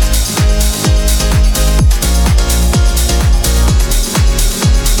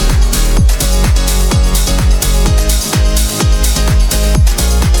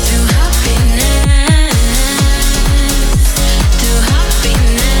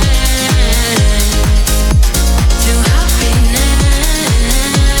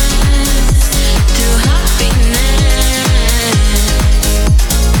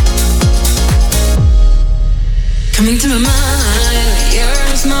 Coming to my mind, your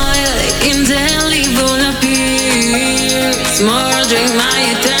smile indelible appears, murdering my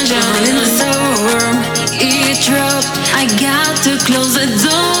attention in a storm. Each drop, I got to close the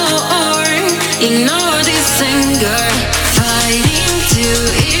door. Ignore this anger, fighting to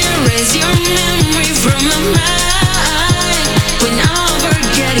erase your memory from my mind. When I'm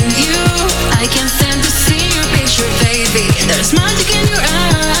forgetting you, I can't stand to see your picture, baby. There's magic in your eyes.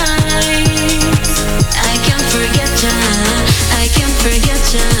 I can't forget ya, I can't forget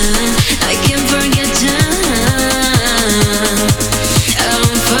ya, I can't forget ya.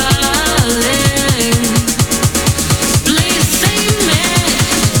 I'm falling. Please save me,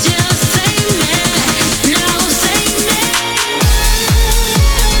 just save me, now save me.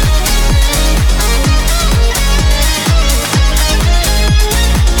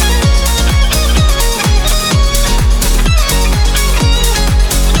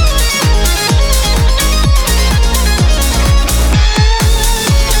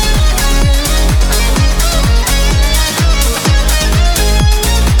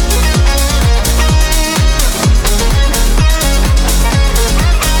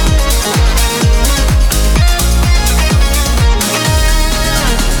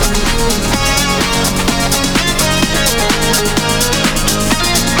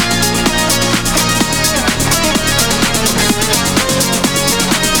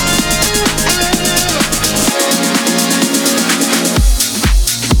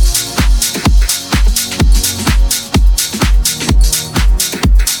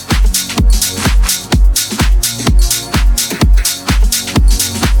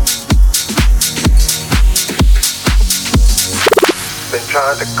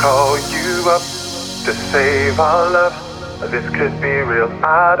 Trying to call you up to save our love. This could be real,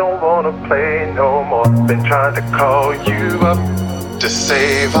 I don't wanna play no more. Been trying to call you up to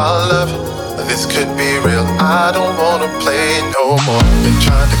save our love. This could be real, I don't wanna play no more. Been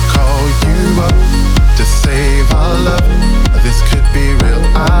trying to call you up to save our love. This could be real,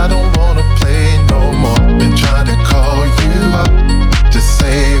 I don't wanna play no more. Been trying to call you up to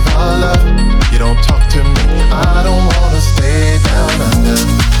save our love. You don't talk to me, I don't wanna stay down under,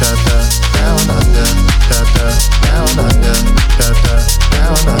 da da, down under, da da, down under, da da,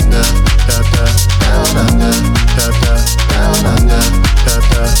 down under, da da, down under, da da, down under, da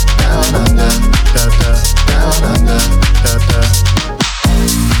da, down under, da da, down under, da da.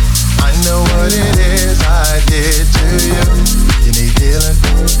 I know what it is I did to you. You need healing,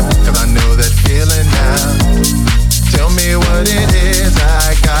 'cause I know that feeling now. Tell me what it is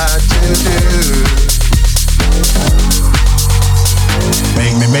I got to do.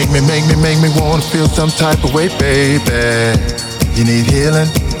 Make me wanna feel some type of way, baby. You need healing,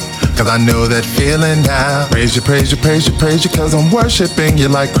 'cause I know that feeling now. Praise you, 'cause I'm worshiping you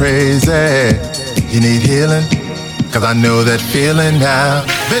like crazy. You need healing, 'cause I know that feeling now.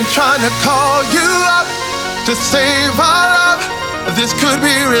 Been trying to call you up to save our love. This could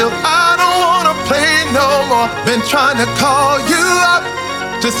be real, I don't wanna play no more. Been trying to call you up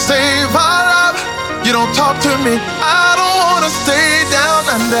to save our love. You don't talk to me, I don't wanna stay down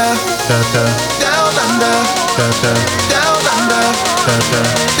under, da da, down under, da da, down under, da da,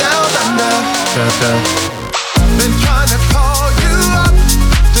 down under, da da. Been trying to call you up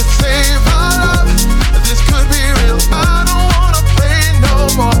to save our love. This could be real, I don't wanna play no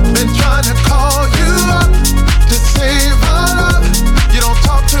more. Been trying to call you up to save our love. You don't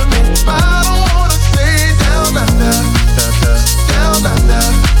talk to me, I don't wanna stay down under, da da, down under,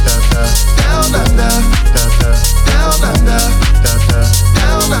 da da, down under, da da, down under, da da,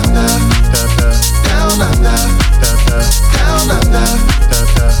 down under, da da, down under, da da, down under, da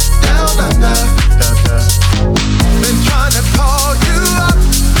da, down under, da da. Been trying to call you up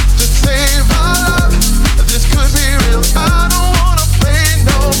to save our love. This could be real, I don't wanna play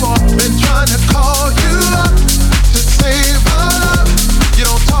no more. Been trying to call you up to save our love. You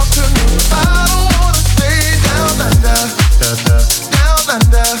don't talk to me, I don't wanna stay down under, da da, down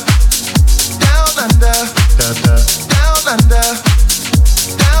under, down under, da da, down under,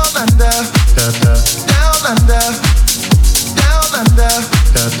 down under, da da, down under, down under,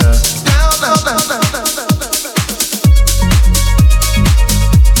 da da, down under.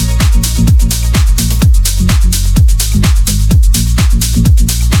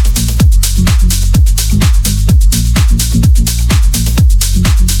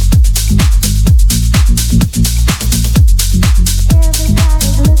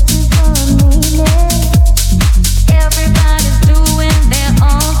 Everybody's doing their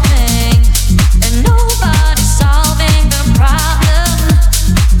own thing, and nobody's solving the problem,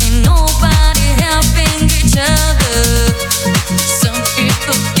 and nobody helping each other. Some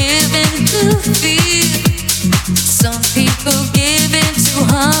people give in to fear, some people give in to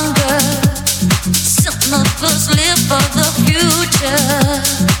hunger, some of us live for the future,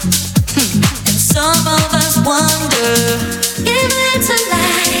 and some of us wonder. Give in to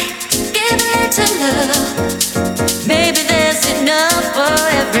light, give in to love. Maybe there's enough for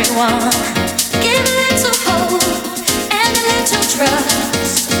everyone. Give a little hope and a little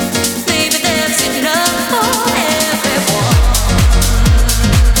trust. Maybe there's enough for everyone.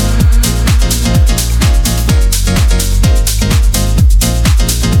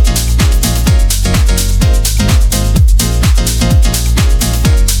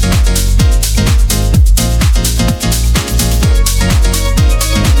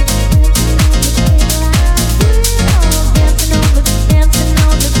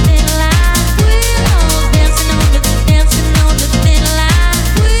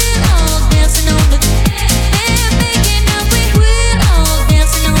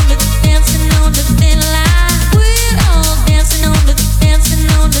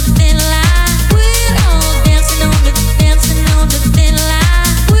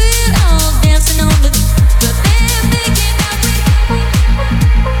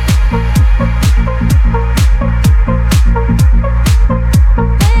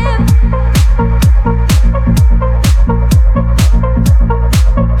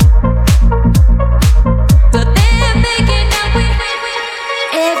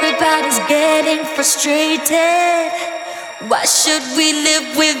 Frustrated. Why should we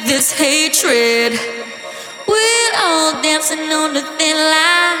live with this hatred? We're all dancing on the thin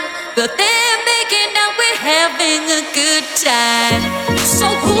line, but they're making out we're having a good time. So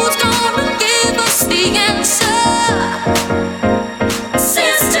who's gonna give us the answer?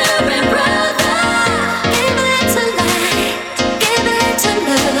 Sister and brother, give it to light, give it to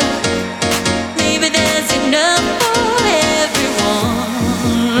love. Maybe there's enough for everyone.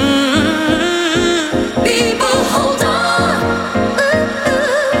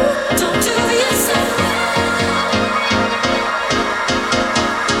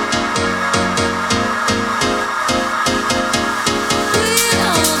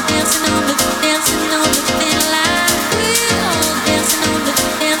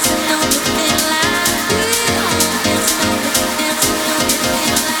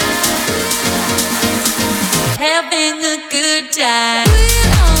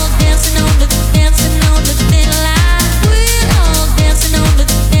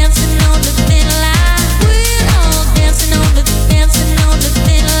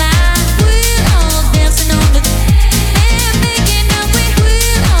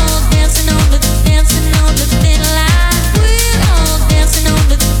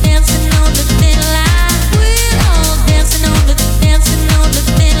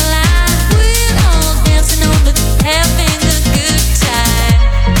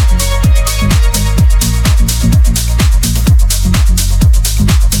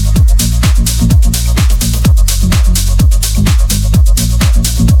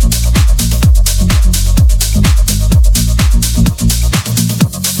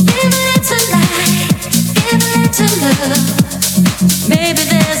 Maybe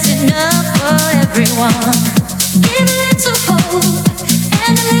there's enough for everyone. Give a little hope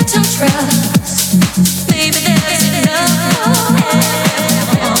and a little trust. Maybe there's enough for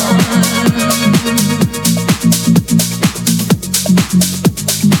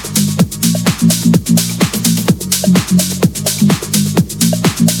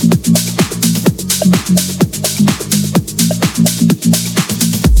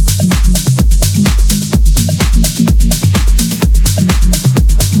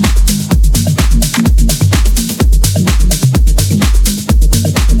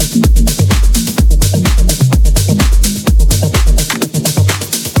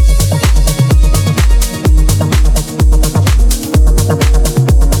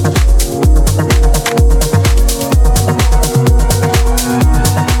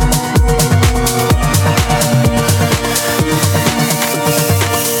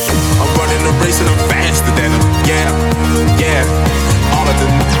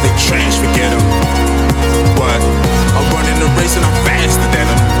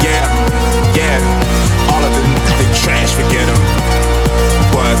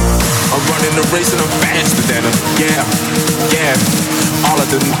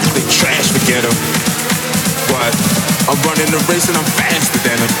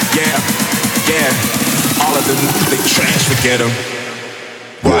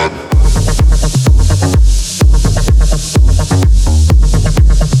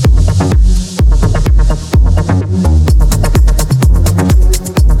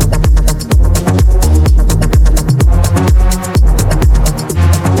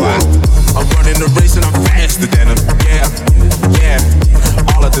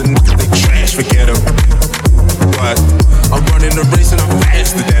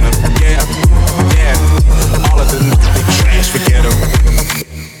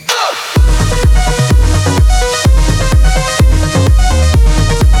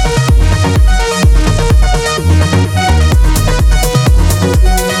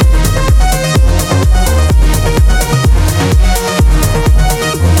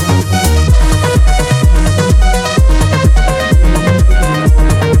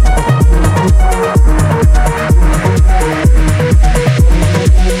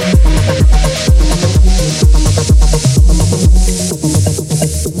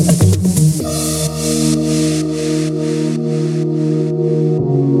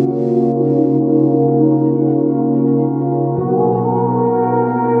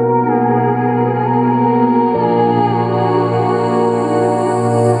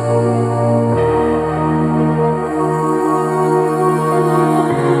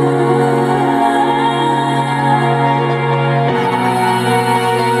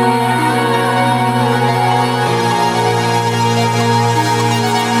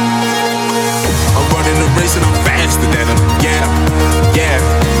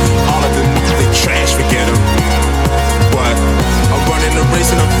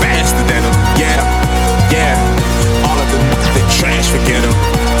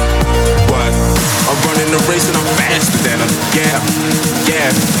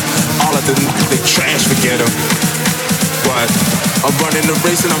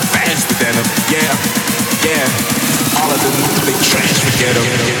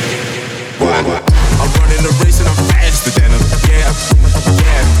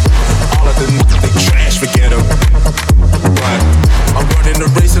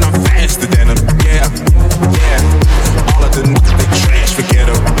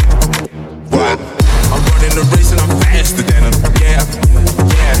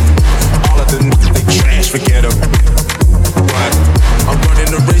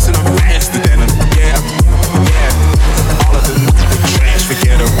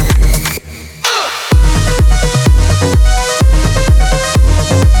Forget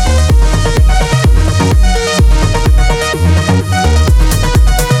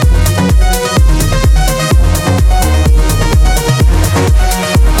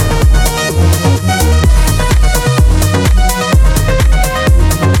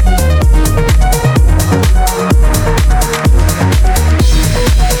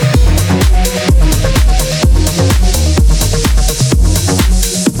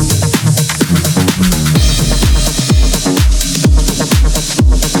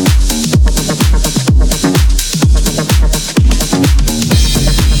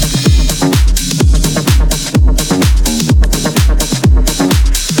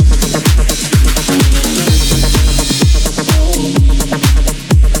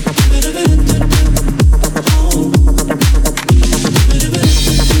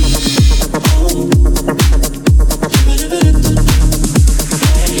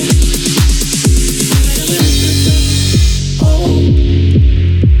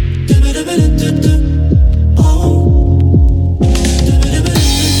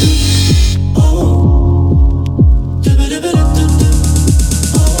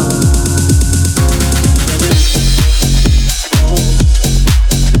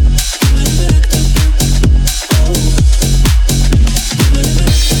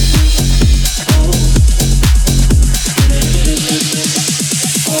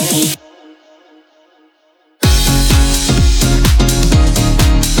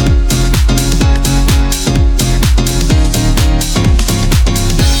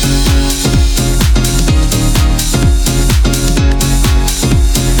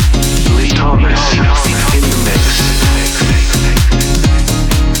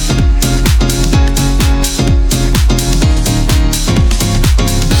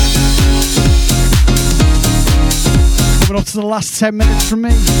to the last 10 minutes from me.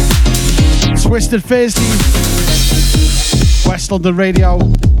 Twisted Thursday, West London Radio.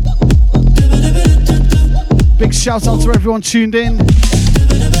 Big shout out to everyone tuned in.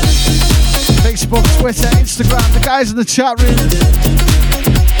 Facebook, Twitter, Instagram, the guys in the chat room.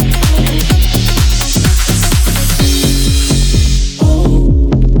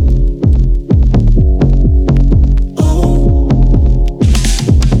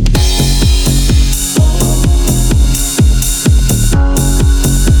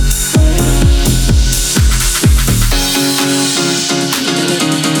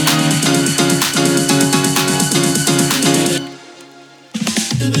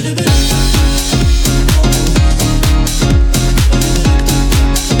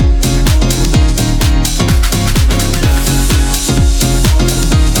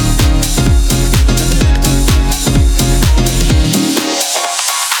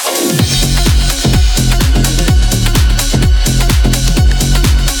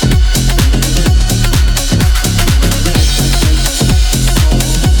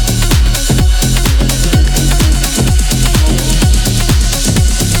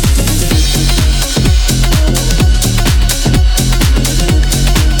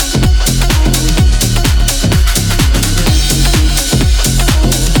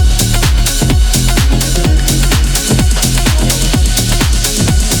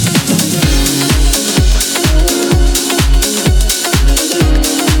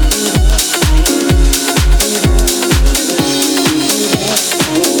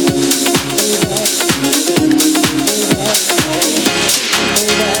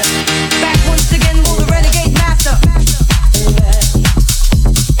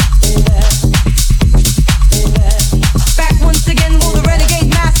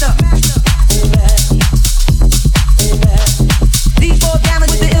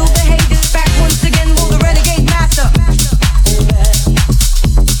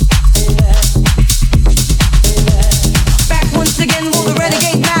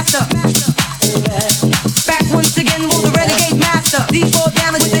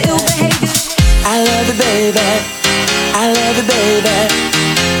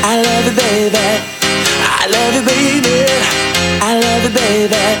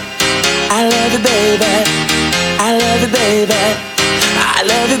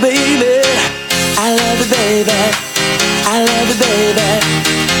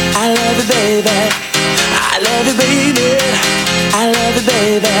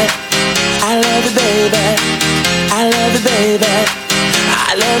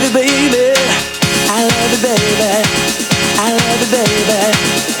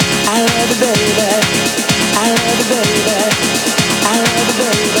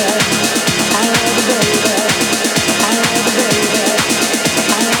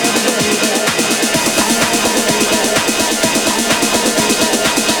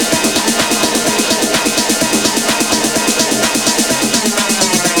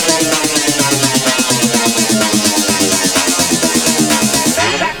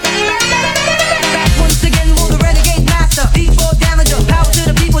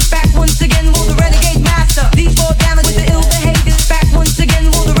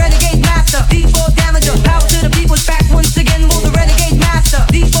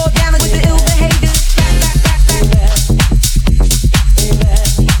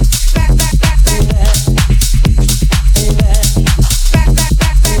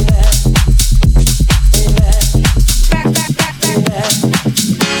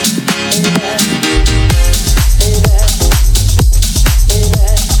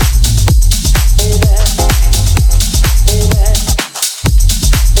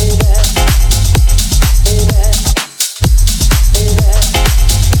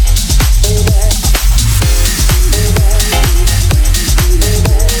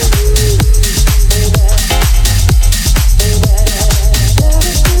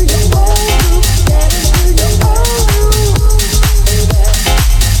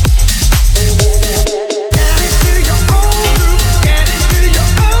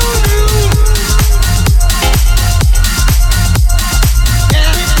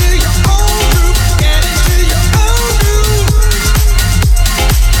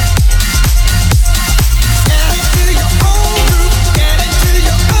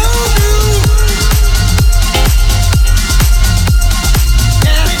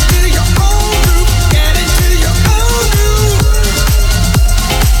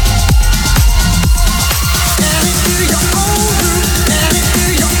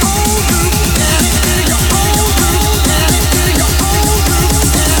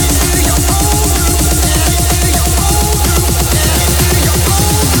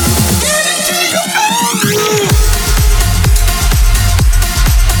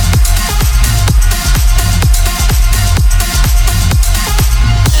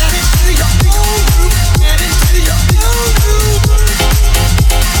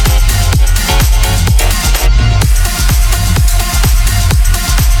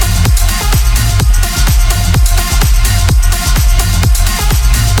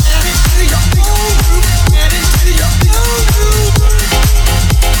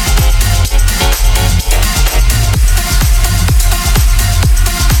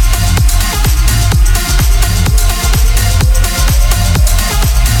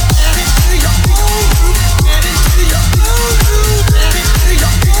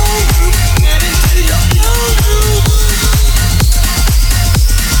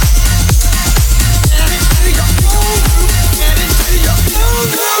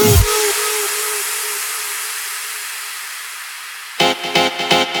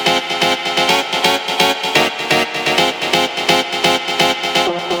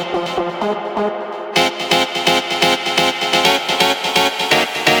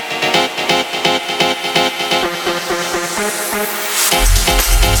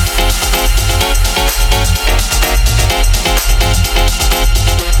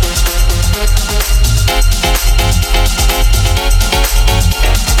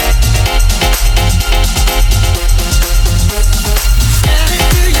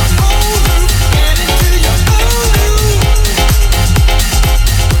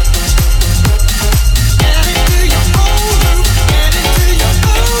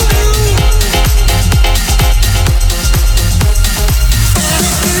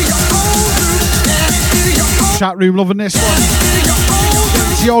 chat room loving this one.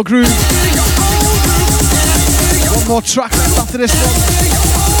 It's your groove. One more track left after this one.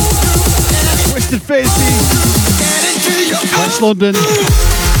 TwistedThurz, West London.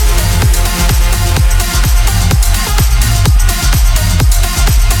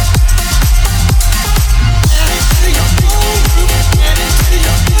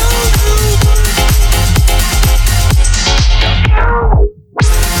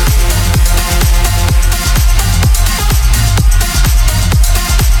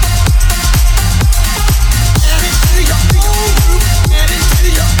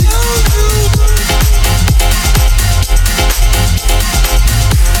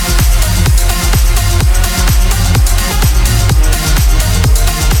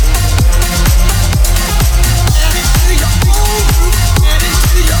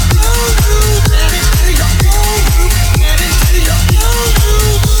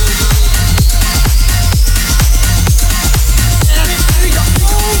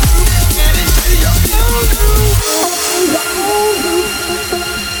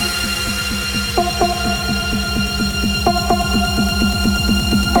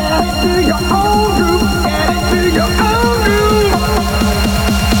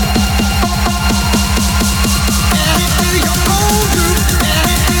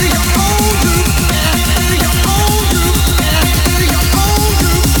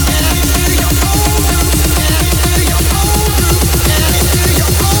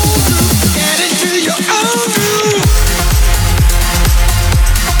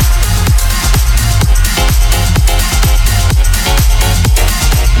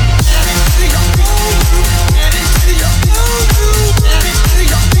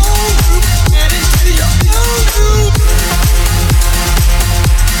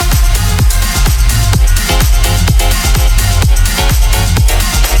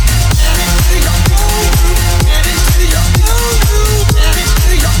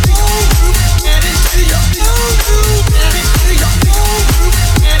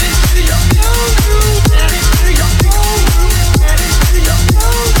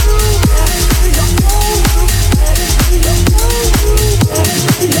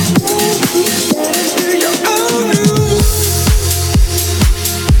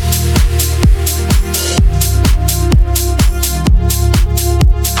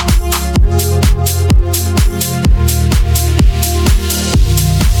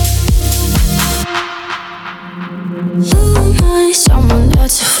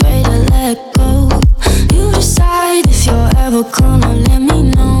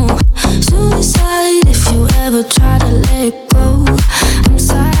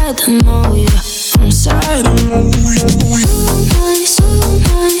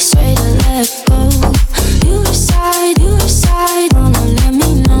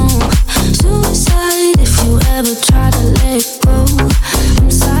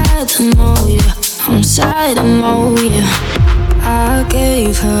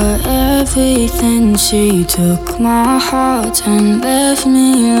 She took my heart and left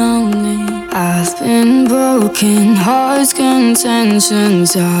me lonely. I've been broken, heart's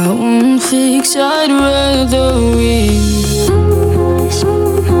contentions I won't fix, I'd rather win.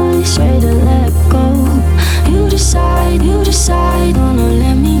 So nice way to let go. You decide, wanna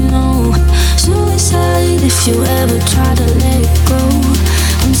let me know. Suicide if you ever try to let go.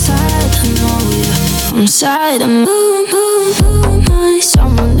 I'm sad, I know you. I'm sad, I'm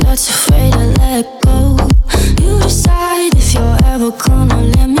someone that's afraid to let go. You decide if you're ever gonna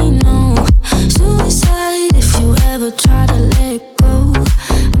let me know.